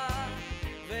 השאיפה